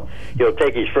 wah, he'll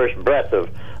take his first breath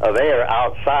of air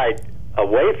outside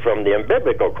away from the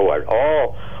umbilical cord.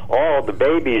 All the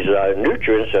baby's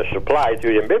nutrients are supplied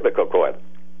through the umbilical cord.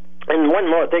 And one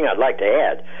more thing I'd like to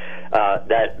add,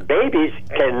 that babies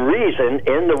can reason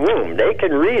in the womb. They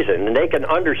can reason, and they can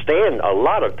understand a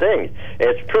lot of things.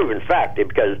 It's proven fact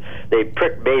because they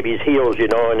pricked babies' heels,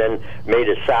 and then made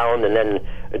a sound, and then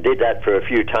did that for a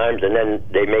few times, and then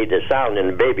they made the sound, and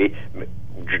the baby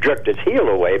jerked its heel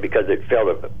away because it felt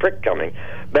a prick coming.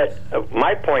 But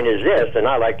my point is this, and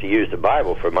I like to use the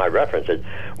Bible for my references.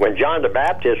 When John the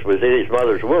Baptist was in his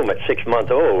mother's womb at 6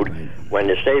 months old, when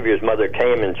the Savior's mother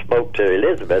came and spoke to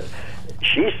Elizabeth,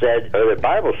 she said, or the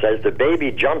Bible says, the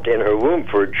baby jumped in her womb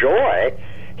for joy.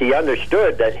 He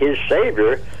understood that his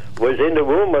Savior was in the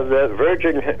womb of the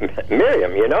Virgin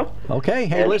Miriam, you know? Okay,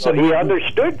 hey, and listen. So he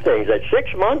understood things at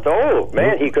 6 months old.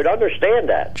 Man, he could understand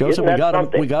that. Joseph,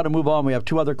 we got to move on. We have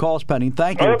 2 other calls pending.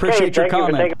 Thank you. Okay, appreciate your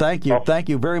comment. Thank you. Thank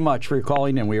you very much for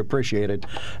calling in. We appreciate it.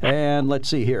 And let's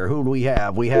see here. Who do we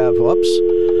have? We have,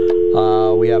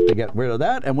 we have to get rid of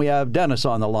that. And we have Dennis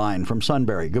on the line from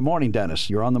Sunbury. Good morning, Dennis.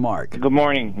 You're on the mark. Good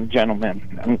morning,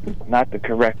 gentlemen. Not the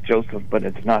correct Joseph, but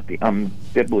it's not the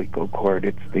umbilical cord.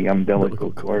 It's the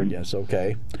umbilical cord. Yes,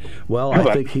 okay. Well,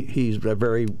 I think he's a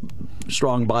very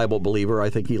strong Bible believer. I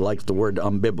think he likes the word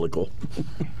unbiblical.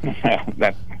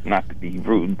 That's not to be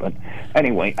rude, but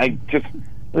anyway, I just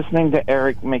listening to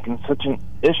Eric making such an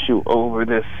issue over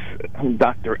this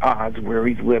Dr. Oz, where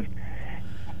he's lived.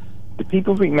 Do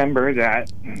people remember that,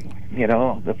 you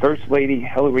know, the First Lady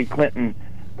Hillary Clinton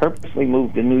purposely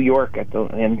moved to New York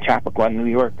in Chappaqua, New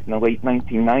York in the late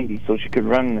 1990s so she could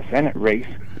run in the Senate race,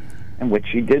 in which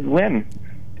she did win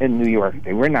in New York.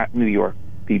 They were not New York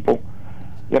people,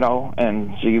 you know,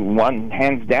 and she won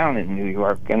hands down in New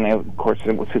York. And of course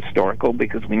it was historical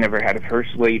because we never had a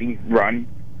First Lady run,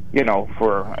 you know,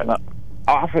 for an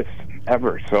office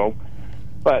ever. So,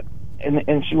 but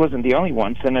and she wasn't the only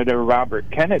one. Senator Robert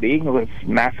Kennedy was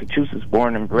Massachusetts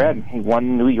born and bred. He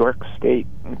won New York State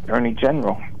Attorney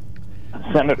General,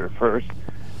 senator first,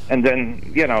 and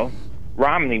then, you know,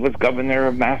 Romney was governor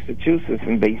of Massachusetts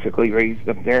and basically raised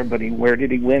up there. But where did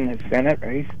he win his Senate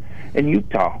race? In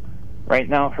Utah. Right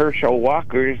now, Herschel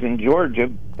Walker's in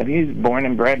Georgia, but he's born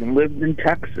and bred and lived in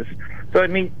Texas. So I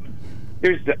mean,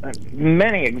 there's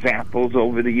many examples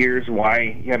over the years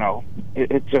why, you know,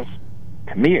 it just,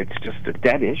 to me, it's just a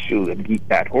dead issue to beat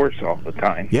that horse all the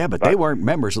time. Yeah, but they weren't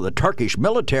members of the Turkish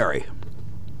military.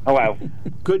 Oh, well.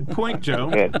 Good point,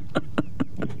 Joe.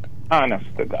 Honest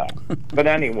to God. But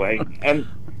anyway, and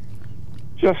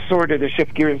just sort of to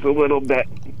shift gears a little bit,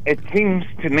 it seems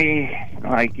to me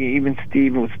like even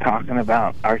Steve was talking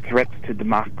about our threats to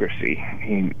democracy.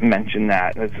 He mentioned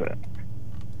that as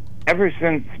ever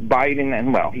since Biden,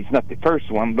 and well, he's not the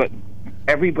first one, but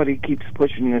everybody keeps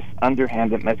pushing this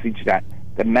underhanded message that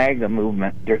the MAGA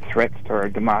movement, they're threats to our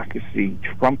democracy.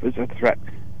 Trump is a threat.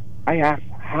 I ask,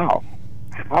 how?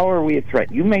 How are we a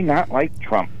threat? You may not like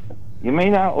Trump. You may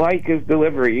not like his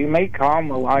delivery. You may call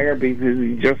him a liar because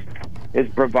he just is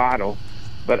bravado.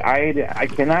 But I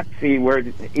cannot see where,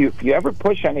 if you ever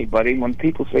push anybody, when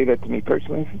people say that to me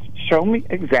personally, show me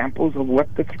examples of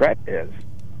what the threat is.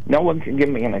 No one can give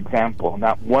me an example,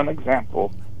 not one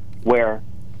example, where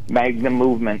MAGA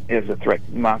movement is a threat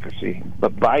to democracy.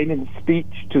 But Biden's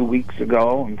speech 2 weeks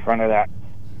ago in front of that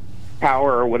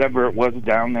tower or whatever it was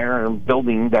down there, or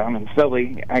building down in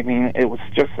Philly, I mean, it was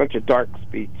just such a dark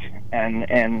speech.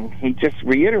 And he just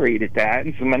reiterated that,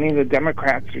 and so many of the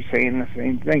Democrats are saying the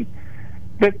same thing.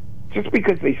 But just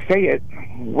because they say it,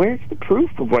 where's the proof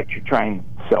of what you're trying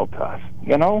to sell to us,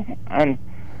 you know? And,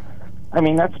 I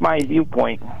mean, that's my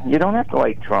viewpoint. You don't have to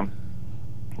like Trump.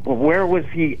 Well, where was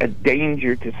he a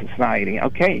danger to society?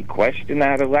 Okay, question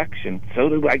that election. So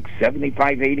do like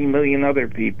 75, 80 million other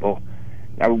people.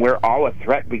 We're all a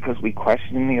threat because we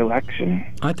question the election.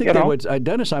 I think they would,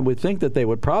 Dennis, I would think that they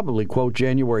would probably quote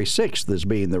January 6th as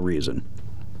being the reason.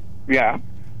 Yeah,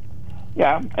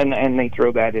 and they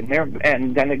throw that in there.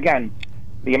 And then again,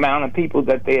 the amount of people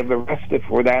that they have arrested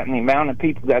for that and the amount of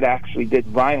people that actually did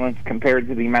violence compared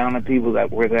to the amount of people that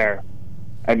were there.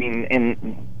 I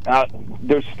mean,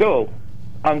 there's still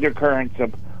undercurrents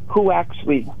of who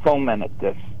actually fomented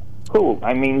this. Who?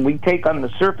 I mean, we take on the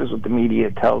surface what the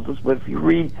media tells us, but if you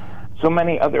read so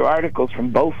many other articles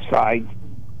from both sides,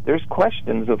 there's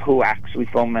questions of who actually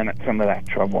fomented some of that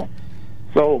trouble.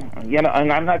 So, you know, and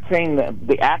I'm not saying that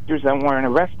the actors that weren't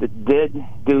arrested did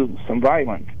do some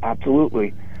violence,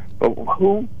 absolutely. But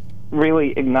who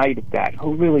really ignited that?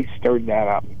 Who really stirred that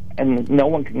up? And no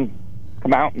one can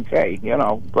come out and say, you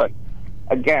know, but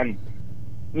again,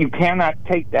 you cannot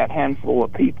take that handful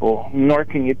of people, nor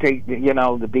can you take, you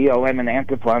know, the BLM and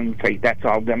Antifa and say that's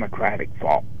all Democratic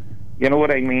fault. You know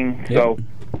what I mean? Yep. So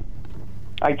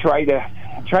I try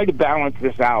to balance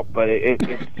this out, but it's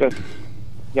just,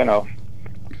 you know,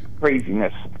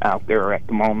 craziness out there at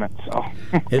the moment. So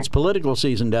it's political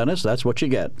season, Dennis. That's what you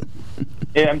get.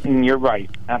 And you're right.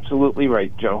 Absolutely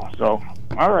right, Joe. So,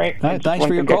 all right. Thanks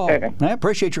for your call. I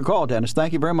appreciate your call, Dennis.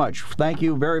 Thank you very much. Thank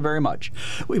you very, very much.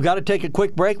 We've got to take a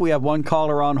quick break. We have one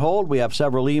caller on hold. We have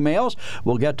several emails.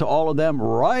 We'll get to all of them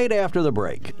right after the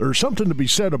break. There's something to be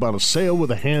said about a sale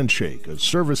with a handshake, a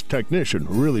service technician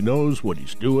who really knows what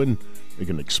he's doing. They They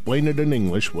can explain it in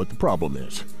English what the problem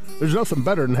is. There's nothing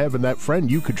better than having that friend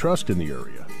you could trust in the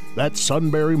area. That's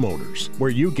Sunbury Motors,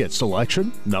 where you get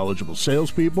selection, knowledgeable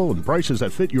salespeople, and prices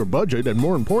that fit your budget, and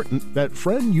more important, that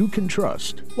friend you can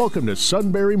trust. Welcome to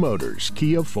Sunbury Motors,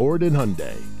 Kia, Ford, and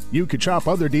Hyundai. You could shop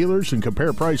other dealers and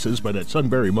compare prices, but at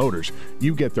Sunbury Motors,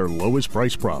 you get their lowest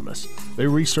price promise. They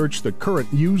research the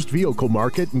current used vehicle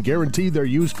market and guarantee their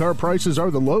used car prices are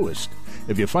the lowest.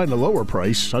 If you find a lower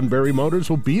price, Sunbury Motors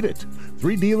will beat it.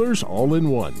 3 dealers all in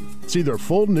one. See their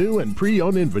full new and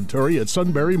pre-owned inventory at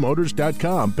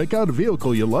sunburymotors.com. Pick out a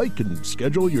vehicle you like and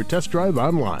schedule your test drive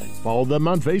online. Follow them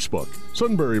on Facebook.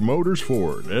 Sunbury Motors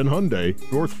Ford and Hyundai,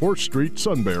 North 4th Street,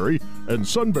 Sunbury, and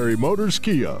Sunbury Motors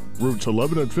Kia, routes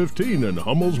 11 and 15 in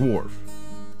Hummel's Wharf.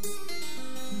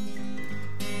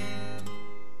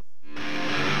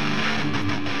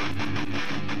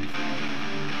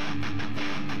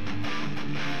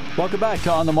 Welcome back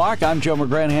to On the Mark. I'm Joe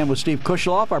McGranahan with Steve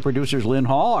Kushloff. Our producer's Lynn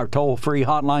Hall. Our toll-free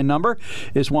hotline number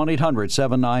is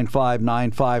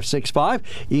 1-800-795-9565.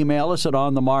 Email us at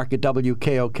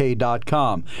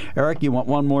onthemark@wkok.com. Eric, you want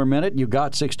one more minute? You've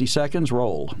got 60 seconds.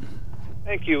 Roll.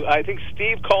 Thank you. I think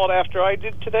Steve called after I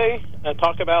did today and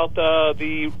talked about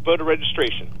the voter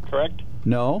registration, correct?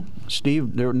 No.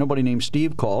 Steve. Nobody named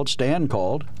Steve called. Stan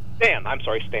called. Stan. I'm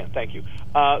sorry, Stan. Thank you.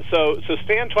 So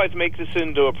Stan tries to make this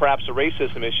into perhaps a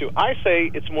racism issue. I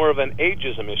say it's more of an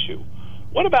ageism issue.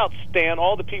 What about, Stan,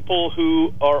 all the people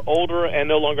who are older and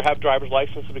no longer have driver's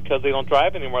licenses because they don't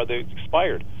drive anymore? They've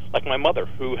expired. Like my mother,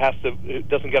 who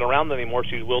doesn't get around anymore.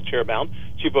 She's wheelchair bound.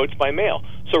 She votes by mail.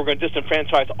 So we're going to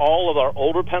disenfranchise all of our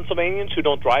older Pennsylvanians who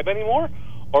don't drive anymore?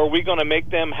 Or are we going to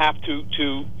make them have to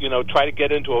try to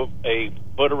get into a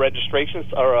voter registration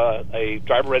or a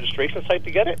driver registration site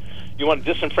to get it? You want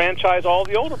to disenfranchise all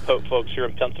the older folks here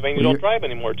in Pennsylvania who don't drive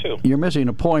anymore too. You're missing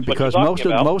a point, because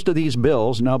most of these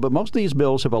bills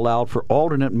have allowed for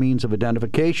alternate means of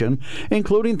identification,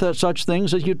 including such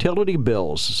things as utility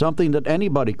bills, something that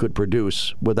anybody could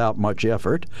produce without much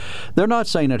effort. They're not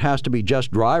saying it has to be just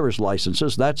driver's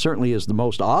licenses. That certainly is the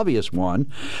most obvious one.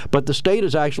 But the state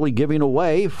is actually giving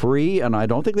away free, and I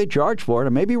don't think they charge for it, I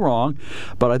may be wrong,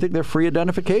 but I think they're free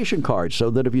identification cards, so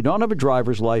that if you don't have a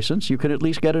driver's license, you can at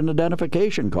least get an identification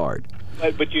card.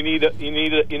 But you need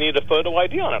a photo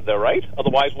ID on it, though, right?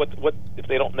 Otherwise, what if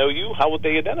they don't know you? How would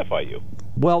they identify you?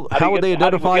 Well, how would they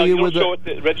identify you with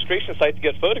the registration site to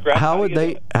get photographed? How would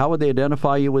they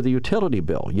identify you with a utility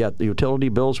bill? Yet the utility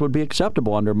bills would be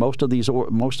acceptable under most of these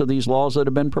laws that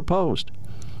have been proposed.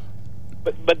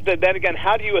 But then again,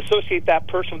 how do you associate that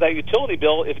person with that utility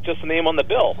bill if it's just a name on the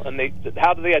bill? And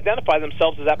how do they identify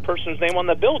themselves as that person's name on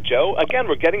the bill, Joe? Again,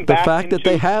 we're getting back into the fact that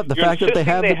they have the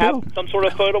bill, some sort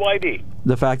of photo ID.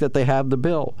 The fact that they have the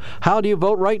bill. How do you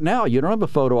vote right now? You don't have a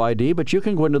photo ID, but you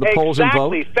can go into the polls and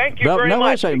vote. Thank you very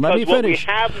much. Let me finish.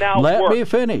 Let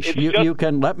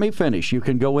me finish. You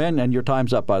can go in, and your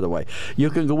time's up, by the way. You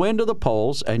can go into the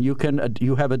polls, and you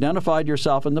have identified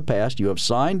yourself in the past. You have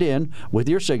signed in with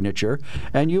your signature,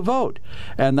 and you vote.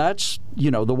 And that's,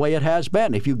 the way it has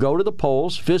been. If you go to the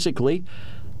polls physically,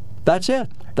 that's it.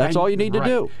 That's all you need to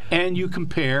do. And you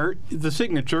compare the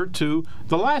signature to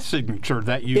the last signature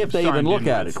that you if they even look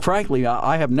at it. Frankly,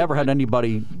 I have never had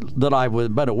anybody that I've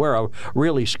been aware of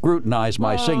really scrutinize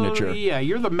my signature. Yeah,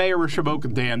 you're the mayor of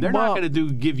Shabokin Dam. They're not going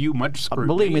to give you much scrutiny.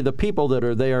 Believe me, the people that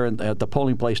are there at the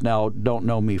polling place now don't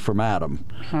know me from Adam.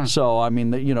 So, I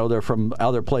mean, they're from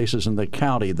other places in the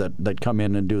county that come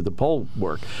in and do the poll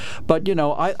work. But,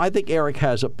 I think Eric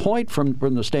has a point from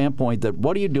the standpoint that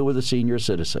what do you do with a senior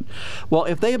citizen? Well,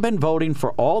 if they have been voting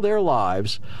for all their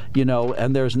lives,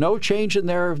 and there's no change in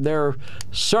their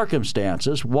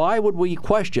circumstances, why would we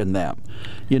question them?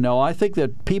 I think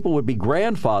that people would be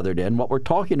grandfathered in. What we're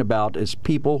talking about is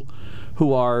people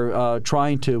who are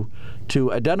trying to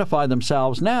identify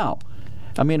themselves now.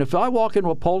 I mean, if I walk into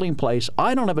a polling place,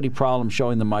 I don't have any problem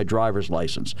showing them my driver's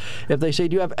license. If they say,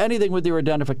 do you have anything with your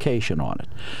identification on it?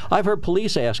 I've heard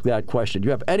police ask that question. Do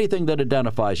you have anything that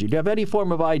identifies you? Do you have any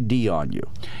form of ID on you?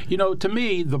 To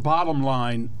me, the bottom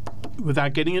line,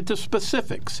 without getting into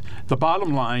specifics, the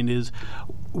bottom line is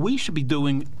we should be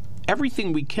doing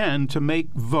everything we can to make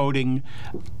voting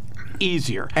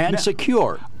easier and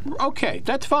secure. Okay,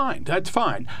 that's fine.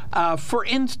 For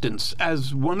instance,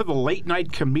 as one of the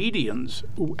late-night comedians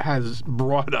has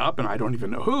brought up, and I don't even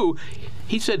know who,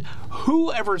 he said,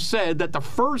 whoever said that the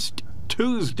first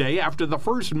Tuesday after the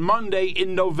first Monday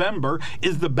in November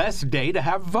is the best day to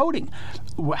have voting.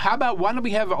 How about, why don't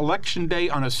we have Election Day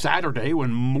on a Saturday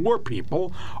when more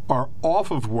people are off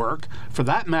of work? For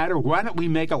that matter, why don't we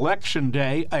make Election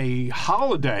Day a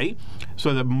holiday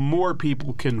so that more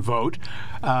people can vote?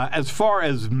 As far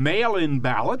as mail-in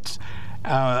ballots,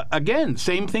 again,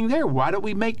 same thing there. Why don't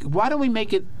we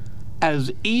make it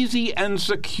as easy and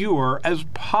secure as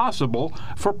possible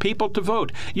for people to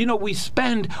vote? You know, we'll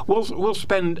spend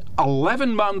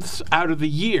 11 months out of the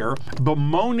year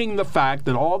bemoaning the fact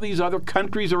that all these other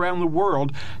countries around the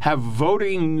world have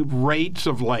voting rates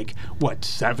of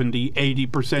 70,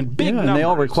 80%, big numbers. And they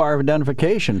all require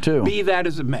identification too. Be that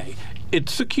as it may,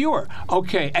 it's secure.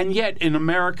 Okay, and yet in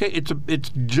America, it's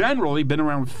generally been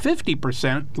around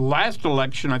 50%. Last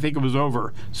election, I think it was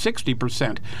over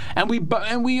 60%. And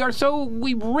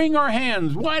we wring our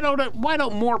hands. Why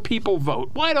don't more people vote?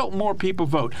 Why don't more people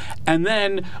vote? And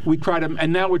then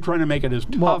now we're trying to make it as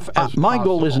tough as possible. My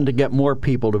goal isn't to get more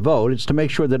people to vote. It's to make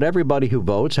sure that everybody who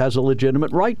votes has a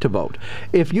legitimate right to vote.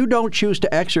 If you don't choose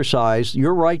to exercise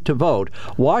your right to vote,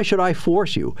 why should I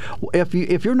force you? If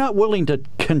you're not willing to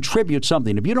contribute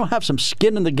something, if you don't have some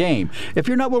skin in the game, if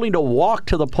you're not willing to walk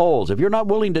to the polls, if you're not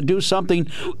willing to do something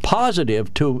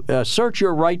positive to assert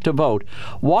your right to vote,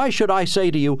 why should I say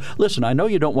to you, listen, I know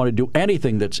you don't want to do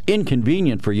anything that's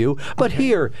inconvenient for you, but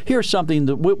here's something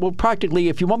that will practically,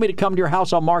 if you want me to come to your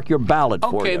house, I'll mark your ballot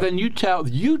for you. Okay, then you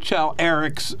tell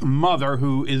Eric's mother,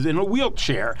 who is in a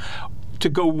wheelchair, to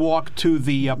go walk to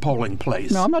the polling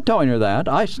place. No, I'm not telling her that.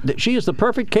 She is the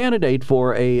perfect candidate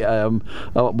for a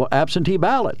absentee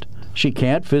ballot. She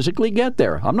can't physically get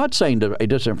there. I'm not saying to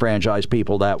disenfranchise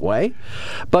people that way,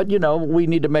 but we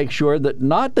need to make sure that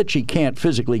not that she can't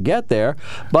physically get there,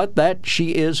 but that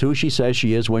she is who she says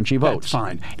she is when she votes.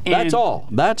 That's fine.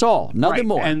 That's all. Nothing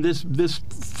more. And this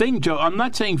thing, Joe, I'm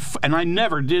not saying, and I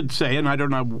never did say, and I don't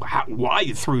know why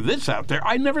you threw this out there.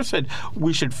 I never said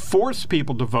we should force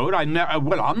people to vote. I'm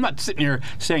not sitting here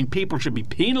saying people should be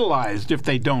penalized if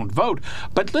they don't vote.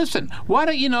 But listen, why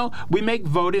don't we make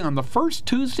voting on the first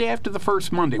Tuesday after the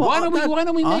first Monday? Well, why don't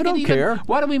we make I don't care.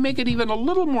 Why don't we make it even a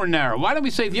little more narrow? Why don't we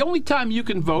say the only time you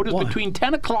can vote is between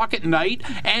 10 o'clock at night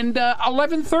and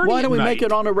 11:30 Why don't we night? make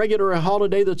it on a regular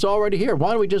holiday that's already here?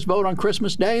 Why don't we just vote on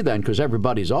Christmas Day then, because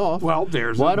everybody's off? Well,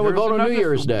 why don't we vote on New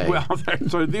Year's Day? Well,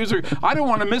 so these are. I don't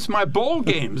want to miss my bowl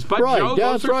games, but right, Joe,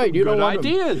 that's those are right. some You good don't want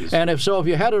ideas. And if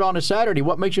you had it on a Saturday,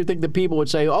 what makes you think that people would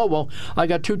say, "Oh, well, I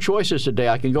got two choices today.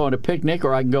 I can go on a picnic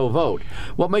or I can go vote"?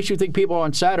 What makes you think people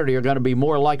on Saturday are going to be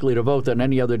more likely to vote than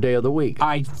any other day of the week?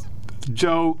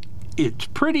 Joe, it's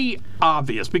pretty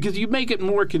obvious because you make it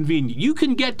more convenient. You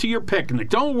can get to your picnic.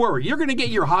 Don't worry. You're going to get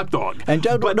your hot dog. And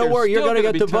don't worry, you're going to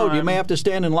get to vote. You may have to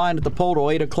stand in line at the poll till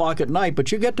 8 o'clock at night,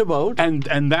 but you get to vote.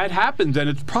 And that happens, and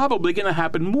it's probably going to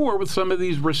happen more with some of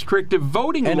these restrictive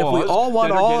voting laws. And if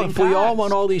we all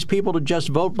want all these people to just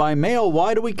vote by mail,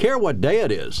 why do we care what day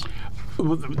it is?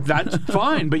 Well, that's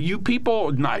fine, but you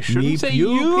people, I shouldn't say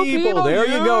you people. There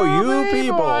you go, you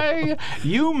people.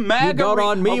 You MAGA. You got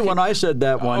on me when I said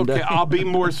that one day. Okay, I'll be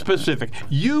more specific.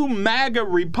 You MAGA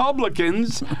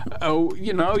Republicans,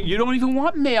 you don't even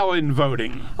want mail-in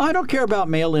voting. I don't care about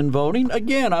mail-in voting.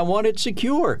 Again, I want it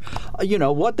secure.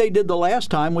 What they did the last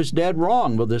time was dead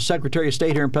wrong with the Secretary of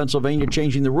State here in Pennsylvania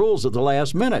changing the rules at the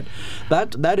last minute.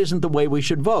 That isn't the way we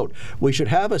should vote. We should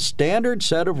have a standard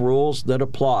set of rules that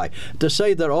apply. To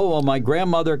say that, my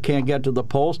grandmother can't get to the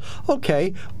polls,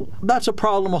 okay, that's a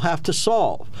problem we'll have to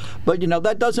solve. But,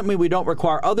 that doesn't mean we don't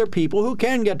require other people who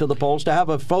can get to the polls to have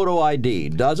a photo ID,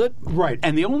 does it? Right.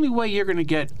 And the only way you're going to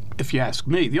get, if you ask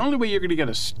me, the only way you're going to get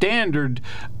a standard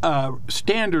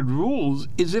rules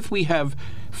is if we have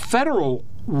federal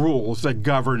rules that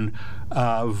govern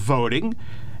voting.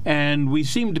 And we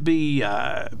seem to be...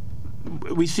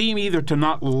 we seem either to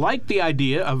not like the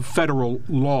idea of federal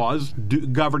laws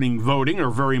governing voting or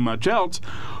very much else,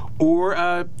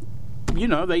 or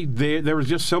there was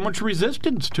just so much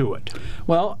resistance to it.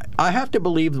 Well, I have to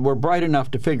believe that we're bright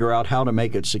enough to figure out how to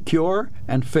make it secure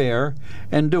and fair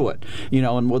and do it.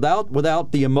 And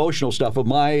without the emotional stuff of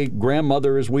my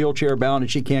grandmother is wheelchair bound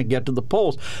and she can't get to the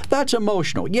polls. That's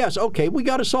emotional. Yes, okay, we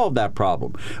got to solve that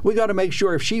problem. We got to make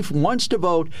sure if she wants to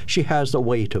vote, she has the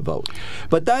way to vote.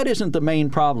 But that isn't the main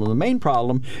problem. The main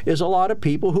problem is a lot of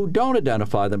people who don't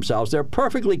identify themselves. They're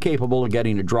perfectly capable of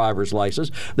getting a driver's license.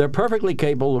 They're perfectly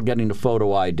capable of getting a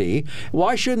photo ID.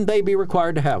 Why shouldn't they be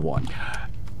required to have one?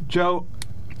 Joe,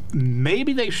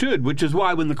 maybe they should, which is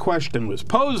why when the question was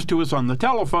posed to us on the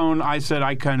telephone, I said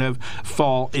I kind of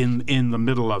fall in the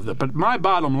middle of it. But my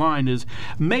bottom line is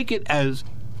make it as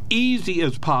easy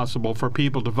as possible for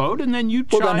people to vote, and then you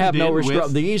Well, then have chimed no in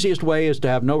with... The easiest way is to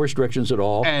have no restrictions at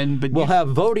all. We'll have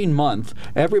voting month.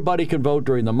 Everybody can vote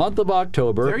during the month of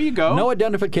October. There you go. No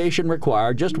identification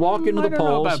required. Just walk into the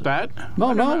polls. I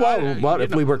don't know about that. Well,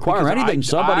 if we require anything,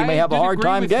 somebody may have a hard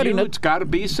time getting it. It's got to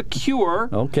be secure.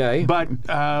 Okay.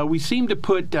 But we seem to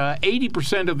put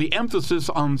 80% of the emphasis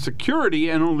on security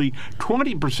and only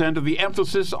 20% of the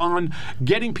emphasis on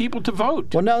getting people to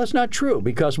vote. Well, no, that's not true,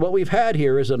 because what we've had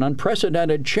here is an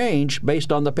unprecedented change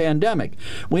based on the pandemic.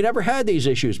 We never had these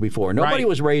issues before. Nobody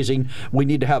was raising we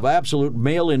need to have absolute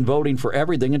mail-in voting for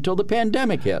everything until the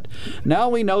pandemic hit. Now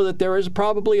we know that there is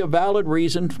probably a valid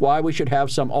reason why we should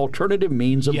have some alternative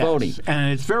means of voting.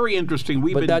 And it's very interesting.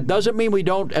 But that doesn't mean we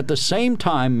don't, at the same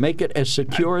time, make it as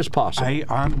secure as possible.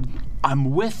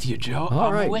 I'm with you, Joe.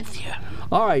 I'm with you.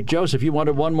 All right, Joseph, you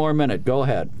wanted one more minute. Go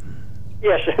ahead.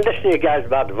 Yes, listen to you guys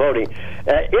about the voting.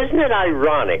 Isn't it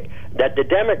ironic that the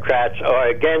Democrats are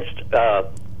against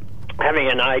having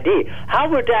an ID? How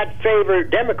would that favor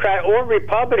Democrat or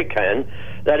Republican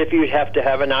that if you have to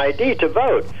have an ID to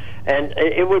vote? And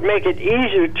it would make it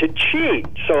easier to cheat.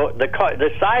 So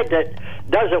the side that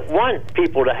doesn't want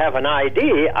people to have an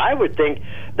ID, I would think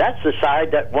that's the side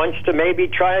that wants to maybe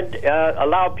try and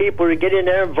allow people to get in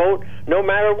there and vote no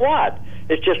matter what.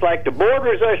 It's just like the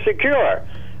borders are secure.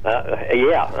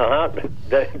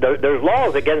 There's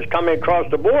laws against coming across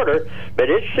the border, but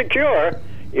it's secure.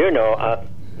 You know,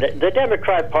 the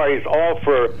Democrat Party is all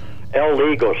for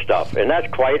illegal stuff, and that's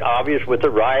quite obvious with the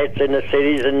riots in the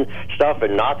cities and stuff,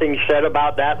 and nothing said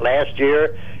about that last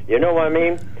year. You know what I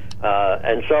mean?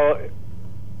 And so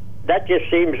that just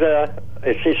seems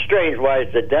it's just strange why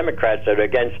it's the Democrats that are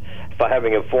against for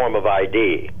having a form of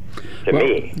ID. To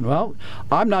me. Well,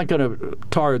 I'm not going to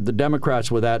tar the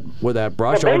Democrats with that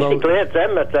brush. Well, basically, it's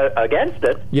them that's against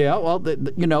it. Yeah, well,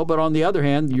 but on the other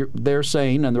hand, they're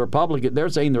saying the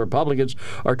Republicans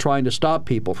are trying to stop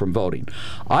people from voting.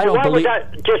 Why would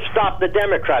that just stop the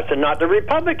Democrats and not the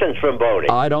Republicans from voting?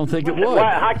 I don't think it would.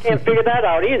 I can't figure that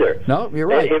out either. No, you're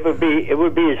right. It would be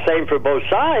the same for both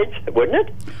sides, wouldn't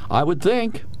it? I would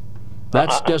think.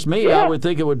 That's just me. Yeah. I would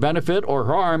think it would benefit or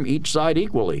harm each side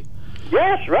equally.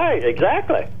 Yes, right,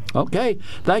 exactly. Okay.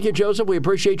 Thank you, Joseph. We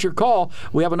appreciate your call.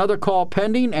 We have another call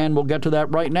pending, and we'll get to that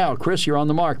right now. Chris, you're on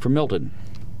the mark from Milton.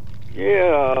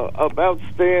 Yeah, about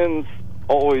Stan's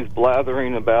always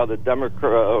blathering about the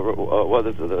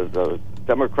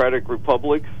Democratic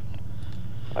Republic.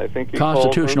 I think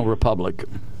Constitutional Republic.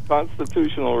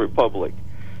 Constitutional Republic.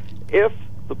 If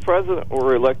the president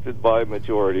were elected by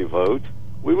majority vote,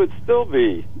 we would still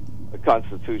be a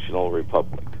constitutional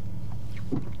republic.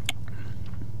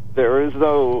 There'd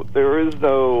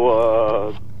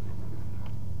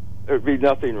be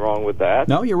nothing wrong with that.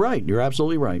 No, you're right. You're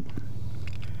absolutely right.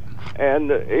 And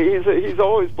he's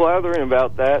always blathering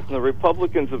about that, and the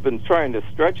Republicans have been trying to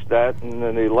stretch that. And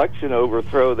in the election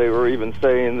overthrow, they were even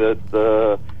saying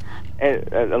that,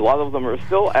 and a lot of them are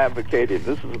still advocating,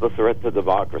 this is the threat to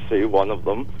democracy, one of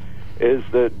them, is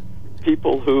that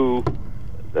people who,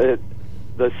 the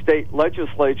state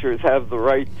legislatures have the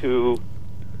right to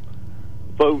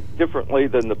vote differently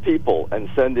than the people and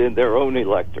send in their own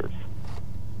electors.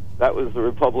 That was the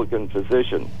Republican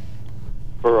position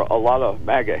for a lot of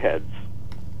MAGA heads.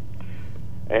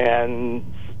 And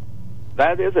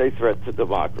that is a threat to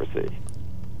democracy,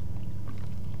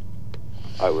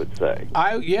 I would say.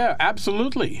 Yeah,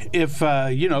 absolutely. If,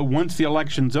 once the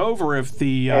election's over, if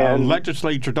the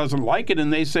legislature doesn't like it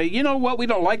and they say, you know what, we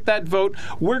don't like that vote,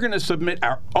 we're going to submit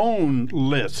our own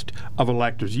list of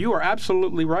electors. You are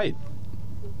absolutely right.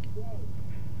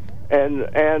 And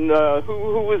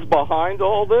who was behind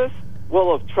all this?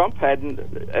 Well, if Trump hadn't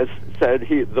said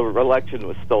the election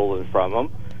was stolen from him,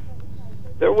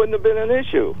 there wouldn't have been an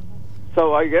issue.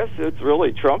 So I guess it's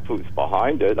really Trump who's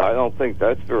behind it. I don't think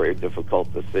that's very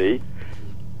difficult to see.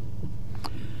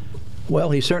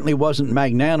 Well, he certainly wasn't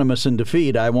magnanimous in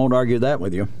defeat. I won't argue that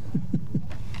with you.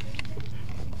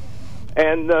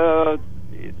 And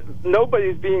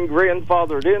nobody's being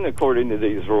grandfathered in according to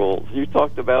these rules. You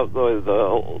talked about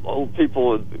the old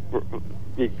people,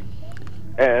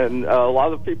 and a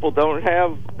lot of people don't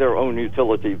have their own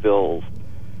utility bills.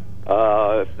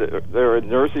 If they're in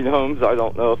nursing homes, I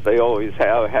don't know if they always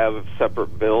have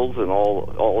separate bills in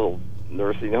all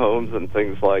nursing homes and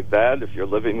things like that. If you're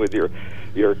living with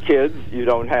your kids, you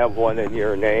don't have one in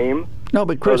your name. No,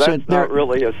 but Chris, so that's not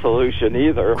really a solution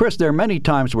either. Chris, there are many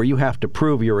times where you have to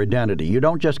prove your identity. You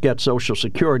don't just get Social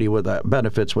Security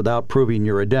benefits without proving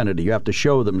your identity. You have to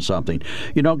show them something.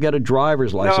 You don't get a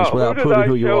driver's license without proving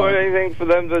who you are. Who did I show anything for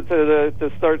them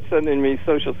to start sending me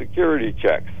Social Security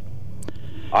checks?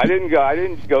 I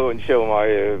didn't go and show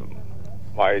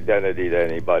my identity to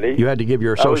anybody. You had to give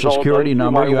your That was Social all Security done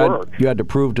number. through my work. You had to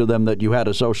prove to them that you had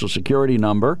a Social Security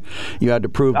number. You had to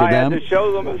prove to I them. had to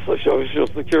show them a Social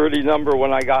Security number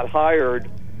when I got hired.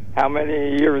 How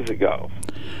many years ago?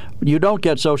 You don't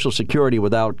get Social Security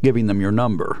without giving them your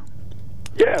number.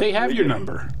 Yeah, They have your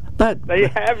number. They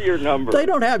have your number. They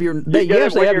don't have your. get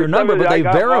Yes, it when they have you're your number, but 70. they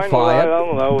I got mine verify when I it.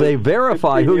 don't know, They was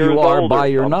verify 15 who you years are old by or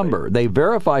your something. number. They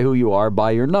verify who you are by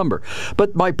your number.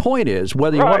 But my point is,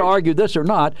 whether you want to Right. argue this or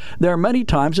not, there are many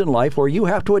times in life where you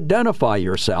have to identify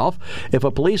yourself. If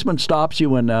a policeman stops you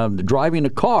when driving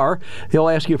a car, he'll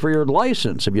ask you for your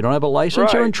license. If you don't have a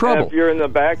license, you're in And trouble. if you're in the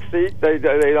back seat, they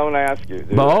don't ask you.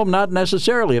 do No, not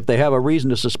necessarily. If they have a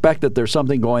reason to suspect that there's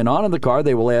something going on in the car,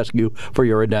 they will ask you for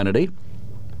your identity.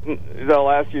 they? They'll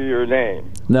ask you your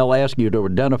name. And they'll ask you to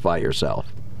identify yourself.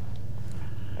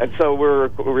 And so we're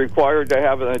required to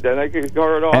have an identity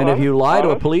card on And if you lie to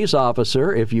a us? police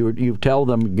officer, if you tell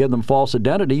them, give them false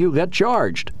identity, you get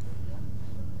charged.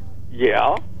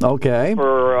 Yeah. Okay.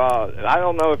 For I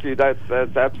don't know if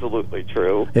that's absolutely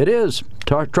true. It is.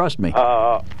 Trust me.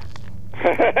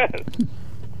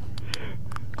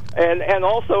 And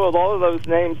also, a lot of those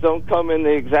names don't come in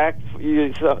the exact.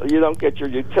 You don't get your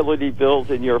utility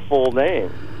bills in your full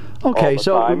name. Okay, all the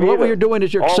so time what either. you're doing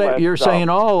is you're All that stuff. saying,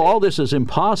 oh, all this is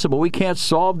impossible. We can't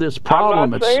solve this problem. I'm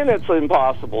not saying it's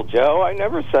impossible, Joe. I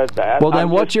never said that. Well, then I'm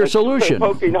what's just your solution?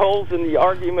 Poking holes in the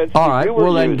arguments. All you right. were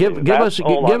Well, then using. give That's us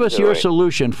all give I'm us your doing.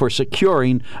 solution for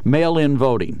securing mail-in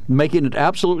voting, making it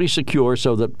absolutely secure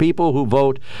so that people who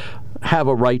vote have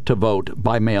a right to vote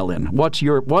by mail-in. What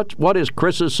is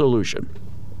Chris's solution?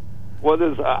 What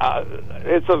is?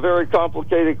 It's a very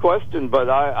complicated question, but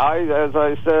I as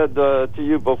I said to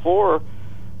you before,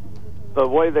 the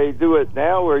way they do it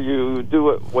now, where you do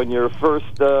it when you first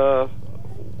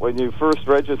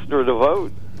register to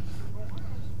vote,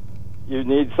 you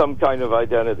need some kind of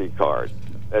identity card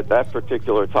at that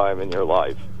particular time in your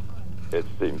life, it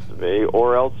seems to me,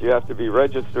 or else you have to be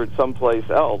registered someplace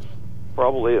else,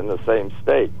 probably in the same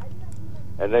state,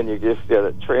 and then you just get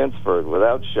it transferred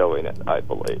without showing it, I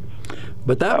believe.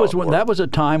 But that was a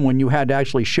time when you had to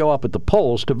actually show up at the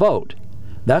polls to vote.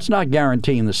 That's not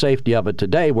guaranteeing the safety of it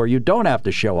today, where you don't have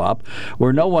to show up,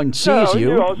 where no one sees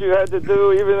you. All you had to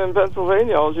do, even in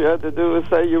Pennsylvania, all you had to do is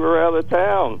say you were out of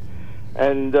town.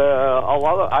 And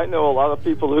I know a lot of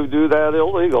people who do that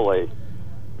illegally,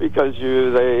 because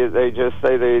they just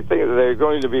say they think they're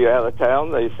going to be out of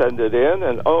town. They send it in,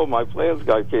 and my plans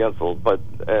got canceled.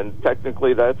 And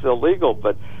technically that's illegal.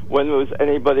 But when was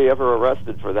anybody ever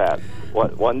arrested for that?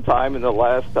 What, one time in the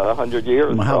last 100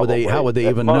 years? Well, how would they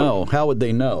even know? How would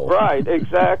they know? Right,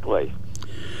 exactly.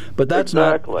 But that's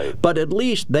exactly. not. But at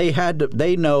least they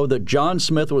know that John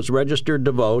Smith was registered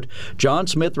to vote. John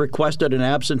Smith requested an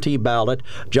absentee ballot.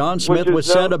 John Smith was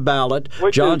sent a ballot.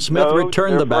 John Smith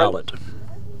returned the ballot.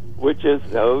 Which is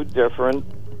no different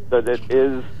than it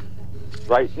is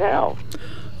right now.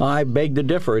 I beg to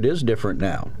differ. It is different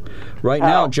now. Right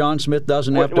now, John Smith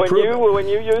doesn't have to prove it. When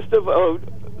you used to vote,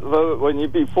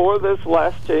 before this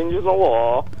last change in the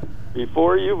law,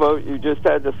 before you vote, you just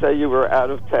had to say you were out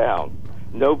of town.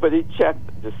 Nobody checked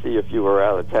to see if you were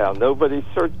out of town. Nobody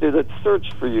did a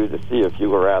search for you to see if you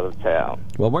were out of town.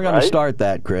 Well, we're going to start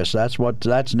that, Chris. That's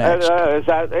next.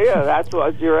 That's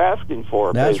what you're asking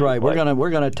for. That's basically. right. We're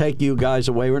going to take you guys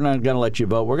away. We're not going to let you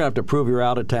vote. We're going to have to prove you're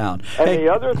out of town. And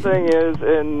the other thing is,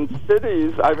 in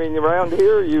cities, I mean, around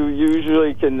here, you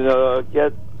usually can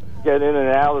get in and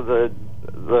out of the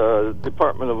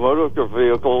Department of Motor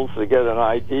Vehicles to get an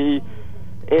ID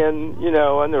in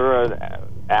under an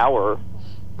hour.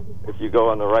 If you go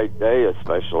on the right day,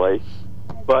 especially.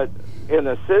 But in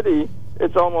a city,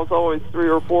 it's almost always 3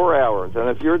 or 4 hours. And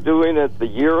if you're doing it the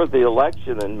year of the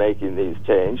election and making these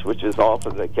changes, which is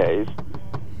often the case,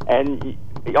 and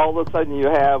all of a sudden you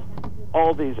have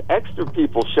all these extra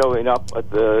people showing up at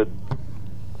the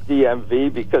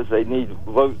DMV because they need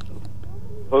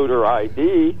voter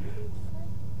ID,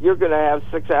 you're going to have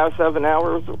 6 hours, 7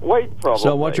 hours wait, probably.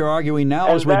 So what you're arguing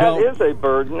now is that is a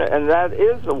burden, and that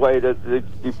is a way to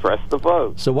depress the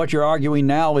vote. So what you're arguing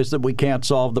now is that we can't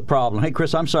solve the problem. Hey,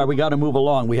 Chris, I'm sorry, we got to move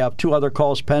along. We have 2 other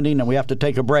calls pending, and we have to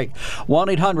take a break.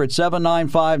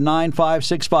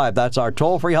 1-800-795-9565. That's our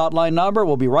toll-free hotline number.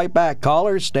 We'll be right back.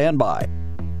 Callers, stand by.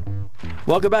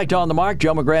 Welcome back to On the Mark.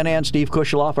 Joe McGrann and Steve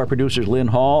Kusheloff. Our producer's Lynn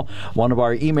Hall. One of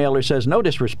our emailers says, no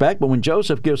disrespect, but when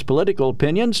Joseph gives political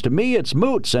opinions, to me it's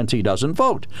moot since he doesn't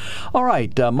vote. All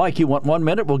right, Mike, you want 1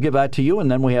 minute? We'll give that to you, and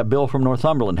then we have Bill from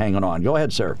Northumberland hanging on. Go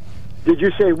ahead, sir. Did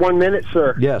you say 1 minute,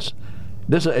 sir? Yes.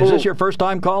 Is this your first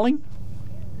time calling?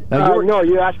 No,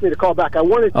 you asked me to call back. I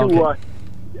wanted to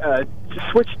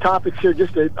switch topics here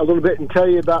just a little bit and tell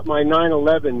you about my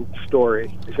 9/11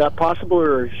 story. Is that possible,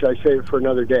 or should I save it for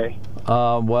another day?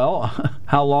 Well,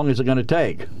 how long is it going to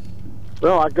take?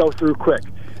 Well, I'll go through quick.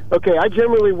 Okay, I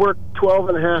generally work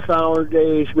 12-and-a-half-hour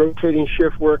days, rotating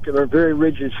shift work, and a very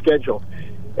rigid schedule.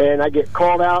 And I get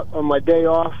called out on my day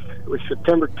off. It was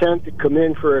September 10th to come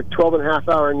in for a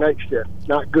 12-and-a-half-hour night shift.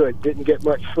 Not good. Didn't get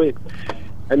much sleep.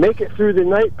 I make it through the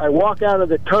night. I walk out of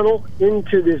the tunnel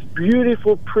into this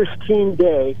beautiful, pristine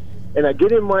day, and I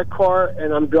get in my car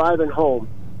and I'm driving home.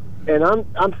 And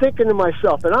I'm thinking to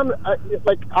myself, and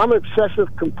I'm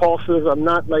obsessive compulsive. I'm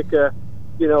not like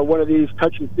one of these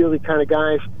touchy-feely kind of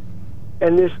guys.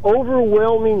 And this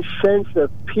overwhelming sense of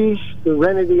peace,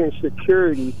 serenity, and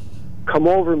security come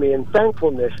over me, and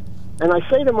thankfulness. And I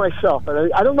say to myself,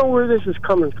 and I don't know where this is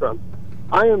coming from,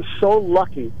 I am so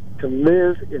lucky to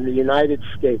live in the United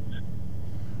States.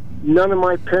 None of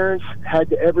my parents had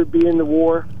to ever be in the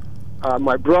war.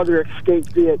 My brother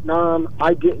escaped Vietnam.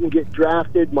 I didn't get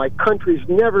drafted. My country's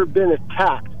never been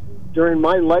attacked during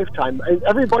my lifetime. And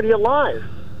everybody alive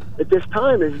at this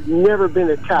time has never been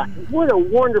attacked. What a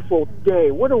wonderful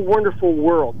day. What a wonderful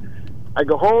world. I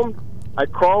go home, I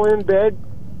crawl in bed,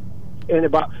 and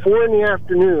about 4 in the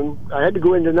afternoon, I had to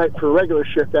go in tonight for a regular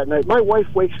shift that night. My wife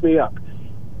wakes me up.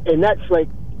 And that's like,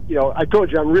 I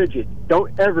told you I'm rigid.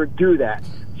 Don't ever do that.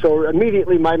 So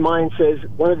immediately my mind says,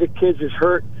 one of the kids is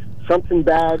hurt, something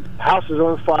bad, house is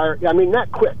on fire. I mean,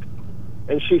 that quick.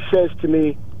 And she says to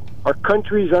me, our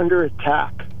country's under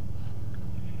attack.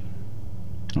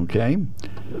 Okay.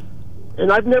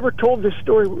 And I've never told this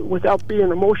story without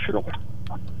being emotional.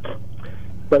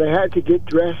 But I had to get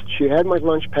dressed. She had my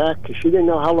lunch packed because she didn't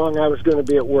know how long I was going to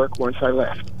be at work once I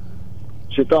left.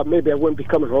 She thought maybe I wouldn't be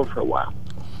coming home for a while.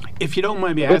 If you don't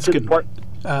mind me asking, pardon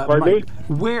me?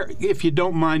 If you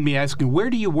don't mind me asking, where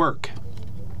do you work?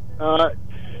 Well,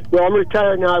 I'm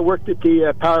retired now. I worked at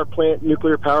the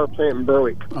nuclear power plant in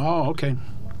Berwick. Oh, okay.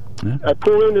 Yeah. I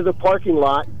pull into the parking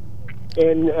lot,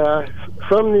 and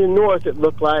from the north, it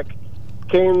looked like,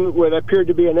 came what appeared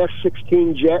to be an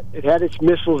F-16 jet. It had its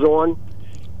missiles on.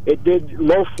 It did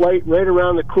low flight right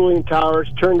around the cooling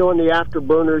towers, turned on the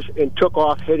afterburners, and took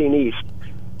off heading east.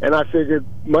 And I figured,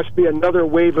 must be another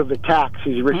wave of attacks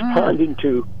he's responding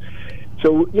to.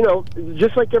 So,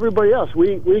 just like everybody else,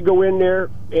 we go in there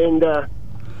and,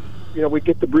 we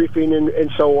get the briefing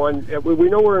and so on. We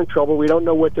know we're in trouble. We don't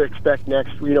know what to expect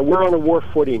next. We're on a war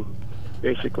footing,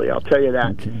 basically. I'll tell you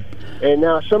that. Okay. And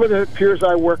now some of the peers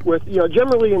I work with,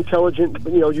 generally intelligent,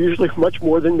 usually much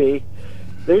more than me,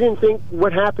 they didn't think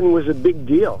what happened was a big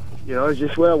deal. It's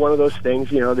just, one of those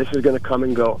things, this is going to come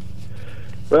and go.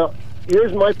 Well,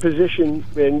 here's my position,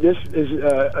 and this is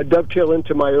a dovetail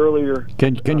into my earlier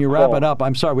Can you wrap it up?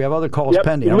 I'm sorry, we have other calls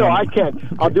pending. No, I can't.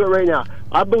 I'll do it right now.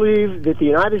 I believe that the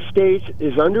United States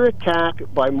is under attack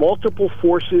by multiple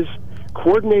forces,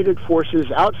 coordinated forces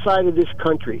outside of this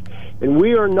country. And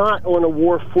we are not on a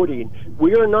war footing.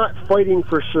 We are not fighting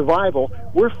for survival.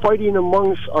 We're fighting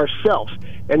amongst ourselves.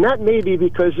 And that may be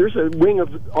because there's a wing of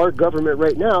our government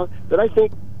right now that I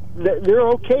think that they're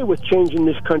okay with changing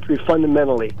this country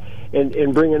fundamentally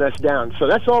and bringing us down. So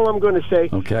that's all I'm going to say.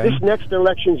 Okay. This next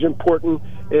election is important,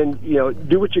 and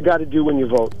do what you got to do when you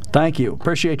vote. Thank you.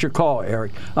 Appreciate your call,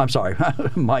 Eric. I'm sorry,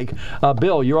 Mike.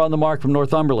 Bill, you're on the mark from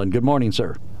Northumberland. Good morning,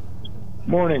 sir.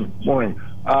 Morning.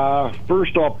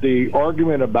 First off, the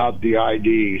argument about the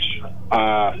IDs.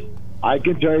 I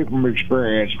can tell you from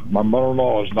experience, my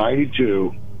mother-in-law is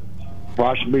 92.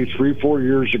 Approximately 3-4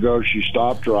 years ago, she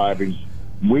stopped driving.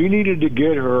 We needed to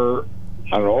get her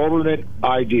an alternate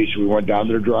ID, so we went down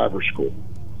to the driver's school.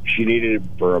 She needed it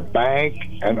for a bank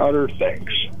and other things.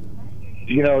 If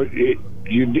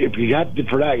you had to,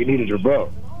 for that, you needed to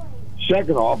vote.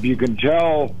 Second off, you can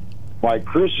tell by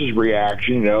Chris's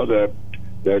reaction,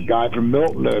 the guy from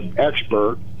Milton, the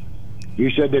expert,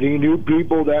 he said that he knew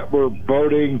people that were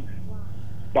voting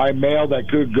by mail that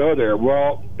could go there.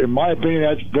 Well, in my opinion,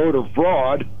 that's voter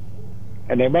fraud,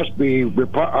 and they must be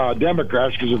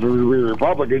Democrats, because if we were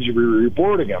Republicans, we'd be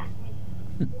reporting them.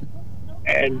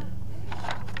 And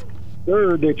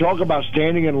third, they talk about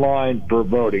standing in line for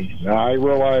voting. Now, I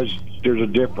realize there's a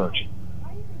difference,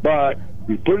 but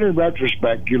you put it in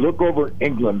retrospect, you look over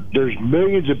England, there's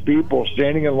millions of people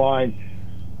standing in line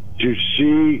to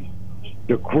see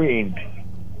the Queen,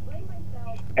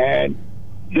 and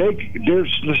they're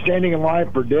standing in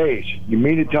line for days. You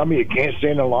mean to tell me you can't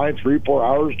stand in line 3-4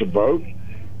 hours to vote?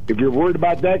 If you're worried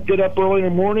about that, get up early in the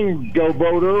morning and go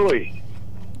vote early.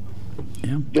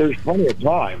 Yeah. There's plenty of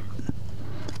time.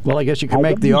 Well, I guess you can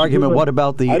make the argument. What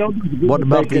about the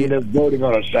voting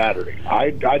on a Saturday? I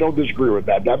don't disagree with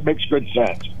that. That makes good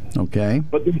sense. Okay.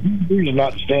 But there's no reason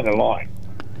not to stand in line.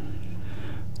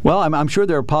 Well, I'm sure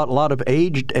there are a lot of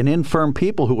aged and infirm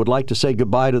people who would like to say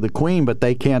goodbye to the Queen, but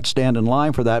they can't stand in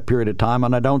line for that period of time,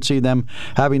 and I don't see them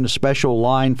having a special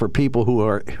line for people who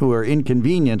are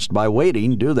inconvenienced by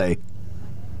waiting, do they?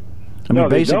 I mean,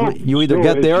 basically, you either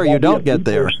get there or you don't get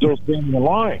there. Still standing in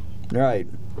line. Right.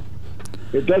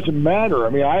 It doesn't matter. I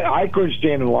mean, I couldn't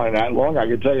stand in line that long, I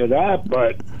can tell you that,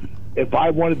 but if I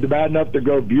wanted to bad enough to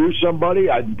go abuse somebody,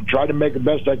 I'd try to make the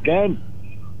best I can.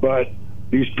 But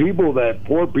these people,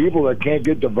 poor people that can't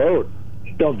get to vote,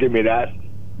 don't give me that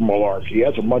malarkey.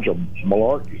 That's a bunch of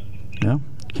malarkey. Yeah,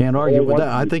 can't argue with that.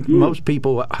 I think most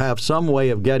people have some way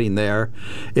of getting there.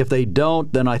 If they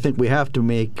don't, then I think we have to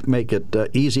make it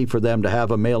easy for them to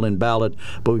have a mail-in ballot,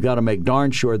 but we've got to make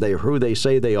darn sure they're who they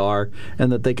say they are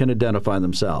and that they can identify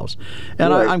themselves.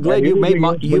 And right. I'm glad you made...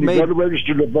 When you go to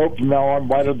register to vote from now on,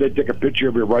 why don't they take a picture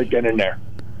of you right then and there?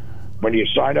 When you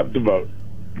sign up to vote,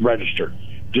 register.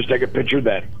 Just take a picture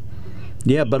then.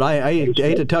 Yeah, but I hate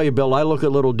to tell you, Bill, I look a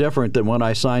little different than when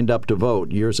I signed up to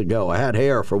vote years ago. I had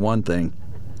hair, for one thing.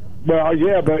 Well,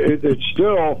 yeah, but it's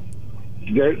still,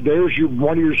 there's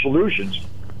one of your solutions.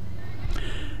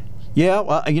 Yeah,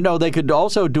 well, they could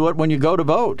also do it when you go to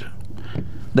vote.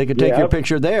 They could take your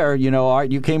picture there. All right,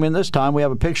 you came in this time. We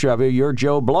have a picture of you. You're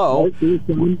Joe Blow. I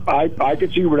can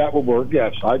see where that would work.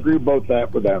 Yes, I agree with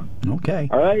that with them. Okay.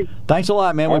 All right. Thanks a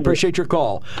lot, man. We appreciate your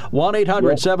call.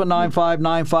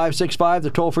 1-800-795-9565. The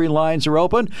toll-free lines are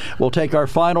open. We'll take our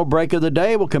final break of the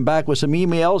day. We'll come back with some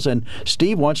emails, and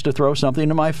Steve wants to throw something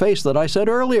in my face that I said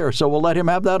earlier, so we'll let him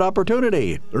have that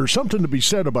opportunity. There's something to be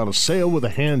said about a sale with a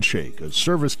handshake, a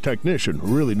service technician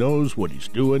who really knows what he's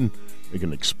doing. They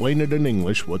can explain it in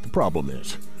English what the problem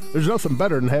is. There's nothing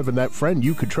better than having that friend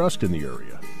you could trust in the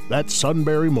area. That's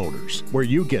Sunbury Motors, where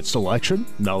you get selection,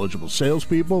 knowledgeable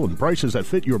salespeople, and prices that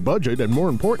fit your budget, and more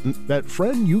important, that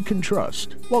friend you can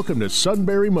trust. Welcome to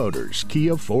Sunbury Motors,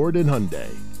 Kia, Ford, and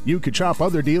Hyundai. You could shop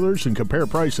other dealers and compare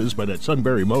prices, but at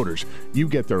Sunbury Motors, you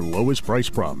get their lowest price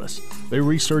promise. They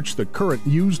research the current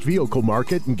used vehicle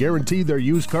market and guarantee their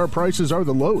used car prices are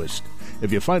the lowest.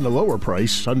 If you find a lower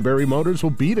price, Sunbury Motors will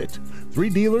beat it.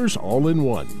 3 dealers all in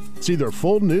one. See their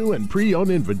full new and pre-owned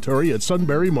inventory at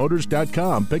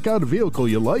sunburymotors.com. Pick out a vehicle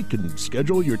you like and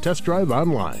schedule your test drive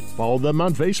online. Follow them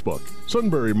on Facebook.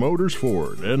 Sunbury Motors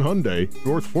Ford and Hyundai,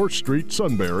 North 4th Street,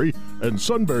 Sunbury, and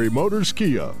Sunbury Motors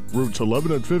Kia, routes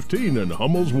 11 and 15 in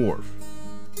Hummel's Wharf.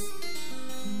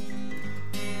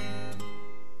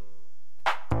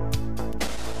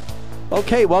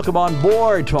 Okay, welcome on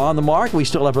board to On the Mark. We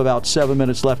still have about 7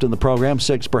 minutes left in the program,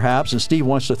 6 perhaps, and Steve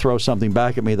wants to throw something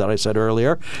back at me that I said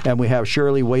earlier, and we have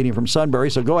Shirley waiting from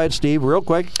Sunbury, so go ahead, Steve, real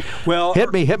quick. Well,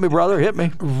 hit me, brother, hit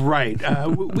me. Right.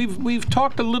 We've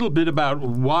talked a little bit about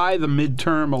why the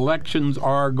midterm elections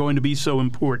are going to be so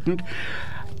important.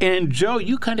 And, Joe,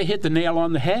 you kind of hit the nail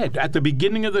on the head. At the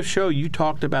beginning of the show, you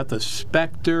talked about the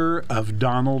specter of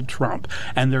Donald Trump.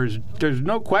 And there's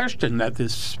no question that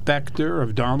this specter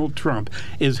of Donald Trump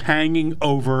is hanging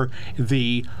over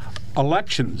the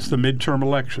elections, the midterm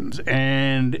elections.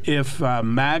 And if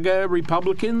MAGA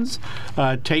Republicans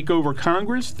take over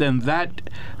Congress, then that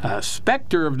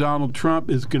specter of Donald Trump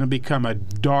is going to become a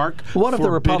dark, What if the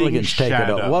Republicans shadow. take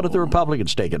it over? What if the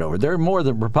Republicans take it over? There are more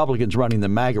than Republicans running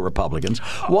than MAGA Republicans.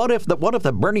 What if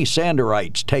the Bernie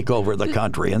Sanderites take over the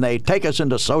country and they take us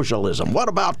into socialism? What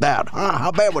about that?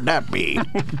 How bad would that be?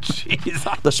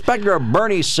 Jeez. The specter of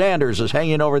Bernie Sanders is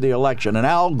hanging over the election, and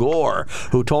Al Gore,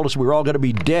 who told us we were all going to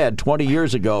be dead 20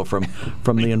 years ago from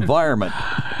the environment.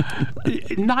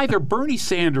 Neither Bernie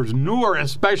Sanders nor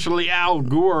especially Al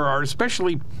Gore are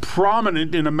especially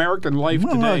prominent in American life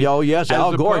today. Oh, yes,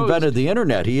 Al Gore invented the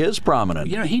internet. He is prominent.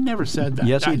 He never said that.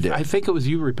 Yes, he did. I think it was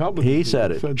you Republicans. He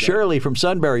said it. Shirley from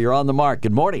Sunbury, you're on the mark.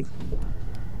 Good morning.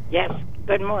 Yes,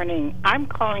 good morning. I'm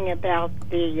calling about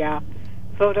the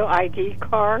photo ID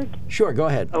card. Sure, go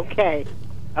ahead. Okay.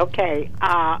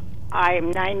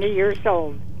 I'm 90 years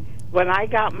old. When I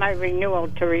got my renewal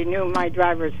to renew my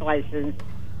driver's license,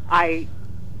 I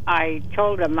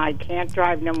told them I can't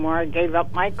drive no more. I gave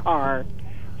up my car.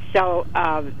 So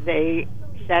they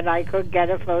said I could get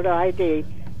a photo ID.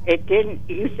 It didn't.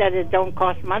 You said it don't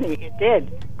cost money. It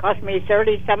did. It cost me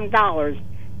 $30-some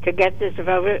to get this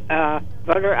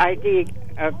voter ID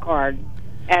card.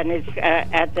 And it's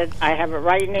I have it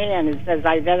right in hand. It says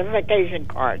identification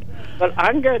card. But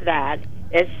under that,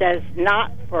 it says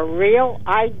not for real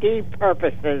ID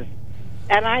purposes.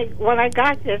 And when I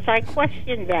got this, I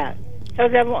questioned that. So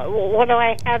then what do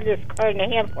I have this card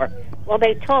in hand for? Well,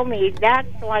 they told me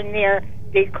that's on there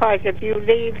because if you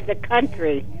leave the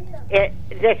country,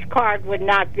 this card would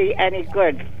not be any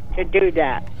good to do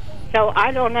that. So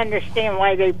I don't understand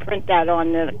why they print that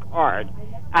on the card.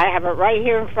 I have it right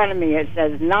here in front of me. It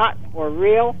says not for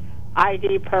real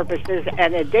ID purposes,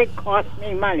 and it did cost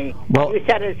me money. Well, you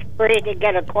said it's free to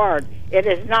get a card. It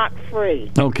is not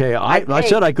free. Okay, I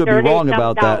said I could be wrong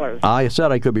about that. I said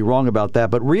I could be wrong about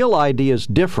that, but Real ID is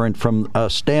different from a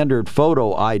standard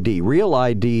photo ID. Real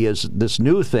ID is this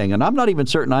new thing, and I'm not even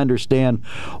certain I understand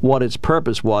what its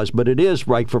purpose was, but it is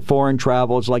right for foreign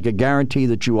travel. It's like a guarantee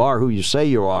that you are who you say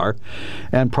you are,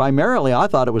 and primarily I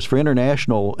thought it was for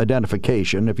international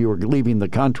identification if you were leaving the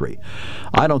country.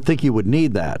 I don't think you would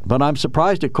need that, but I'm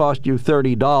surprised it cost you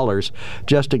 $30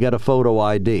 just to get a photo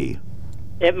ID.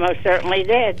 It most certainly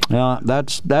did.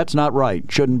 That's not right.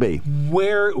 Shouldn't be.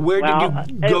 Where did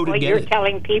you go to get you're it?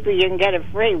 telling people you can get it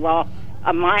free. Well,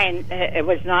 mine, it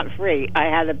was not free. I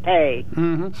had to pay.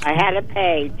 Mm-hmm. I had to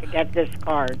pay to get this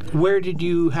card. Where did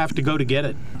you have to go to get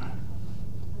it?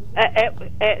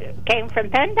 It came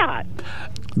from PennDOT.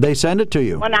 They send it to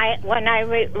you. When I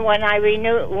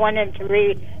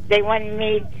they wanted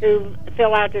me to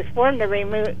fill out this form to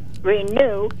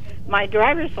renew my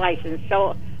driver's license.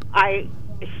 So I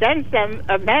sent them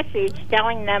a message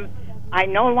telling them I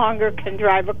no longer can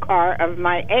drive a car of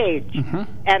my age. Mm-hmm.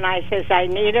 And I says I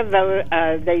need a vote.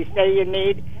 They say you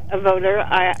need a voter,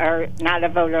 or not a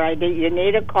voter ID. You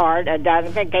need a card, a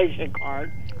identification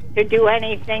card, to do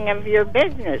anything of your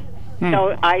business.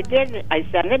 So I did. I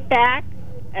sent it back,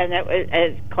 and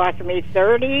it cost me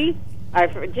 $30. I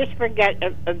just forget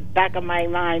back of my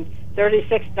mind,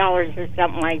 $36 or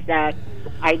something like that.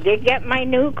 I did get my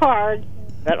new card,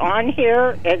 but on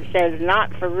here it says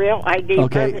not for real ID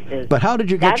purposes. But how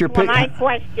did you get your picture? That's when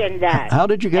I questioned that. How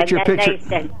did you get your picture?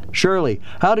 Shirley,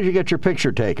 how did you get your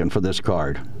picture taken for this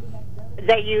card?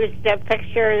 They used a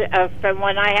picture from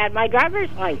when I had my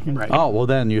driver's license. Right. Oh, well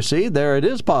then, you see, there it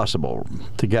is possible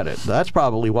to get it. That's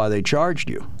probably why they charged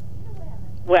you.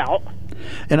 Well,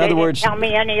 in other words, didn't tell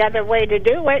me any other way to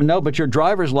do it. No, but your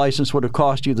driver's license would have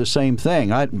cost you the same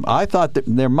thing. I thought that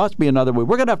there must be another way.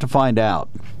 We're going to have to find out.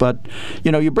 But,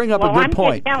 you bring up a good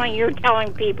point. You're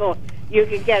telling people you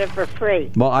could get it for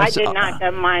free. Well, I did not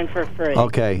get mine for free.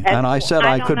 Okay, and I said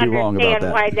I could be wrong about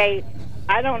that.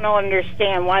 I don't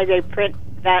understand why they print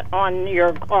that on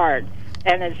your card,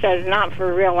 and it says not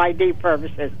for real ID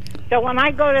purposes. So when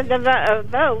I go to the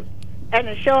vote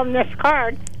and show them this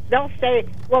card, they'll say,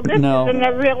 well, this isn't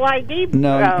a real ID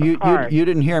card. You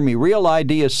didn't hear me. Real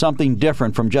ID is something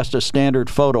different from just a standard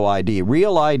photo ID.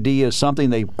 Real ID is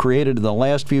something they've created in the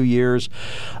last few years.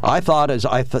 I thought, as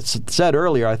I said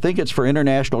earlier, I think it's for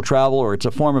international travel, or it's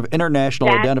a form of international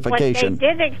identification.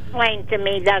 They did explain to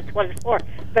me that's what it's for.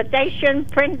 But they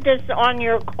shouldn't print this on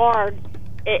your card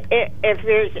if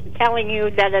they're telling you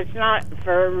that it's not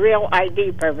for real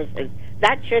ID purposes.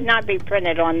 That should not be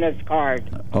printed on this card.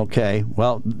 Okay.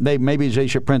 Well, maybe they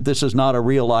should print this is not a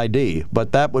real ID.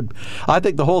 But I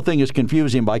think the whole thing is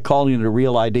confusing by calling it a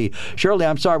real ID. Shirley,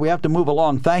 I'm sorry. We have to move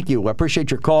along. Thank you. I appreciate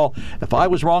your call. If I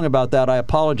was wrong about that, I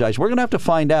apologize. We're going to have to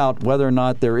find out whether or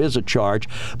not there is a charge.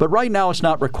 But right now it's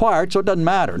not required, so it doesn't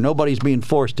matter. Nobody's being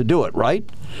forced to do it, right?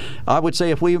 I would say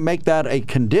if we make that a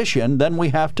condition, then we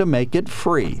have to make it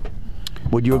free.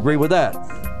 Would you agree with that?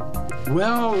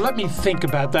 Well, let me think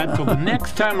about that till the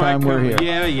next time we're here.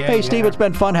 Yeah. Hey, Steve, it's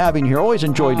been fun having you here. Always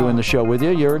enjoy doing the show with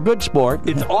you. You're a good sport.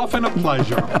 It's often a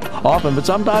pleasure. Often, but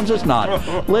sometimes it's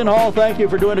not. Lynn Hall, thank you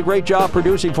for doing a great job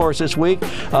producing for us this week.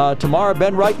 Tomorrow,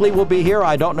 Ben Reichley will be here.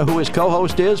 I don't know who his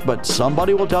co-host is, but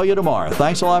somebody will tell you tomorrow.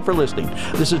 Thanks a lot for listening.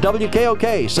 This is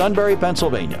WKOK, Sunbury,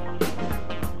 Pennsylvania.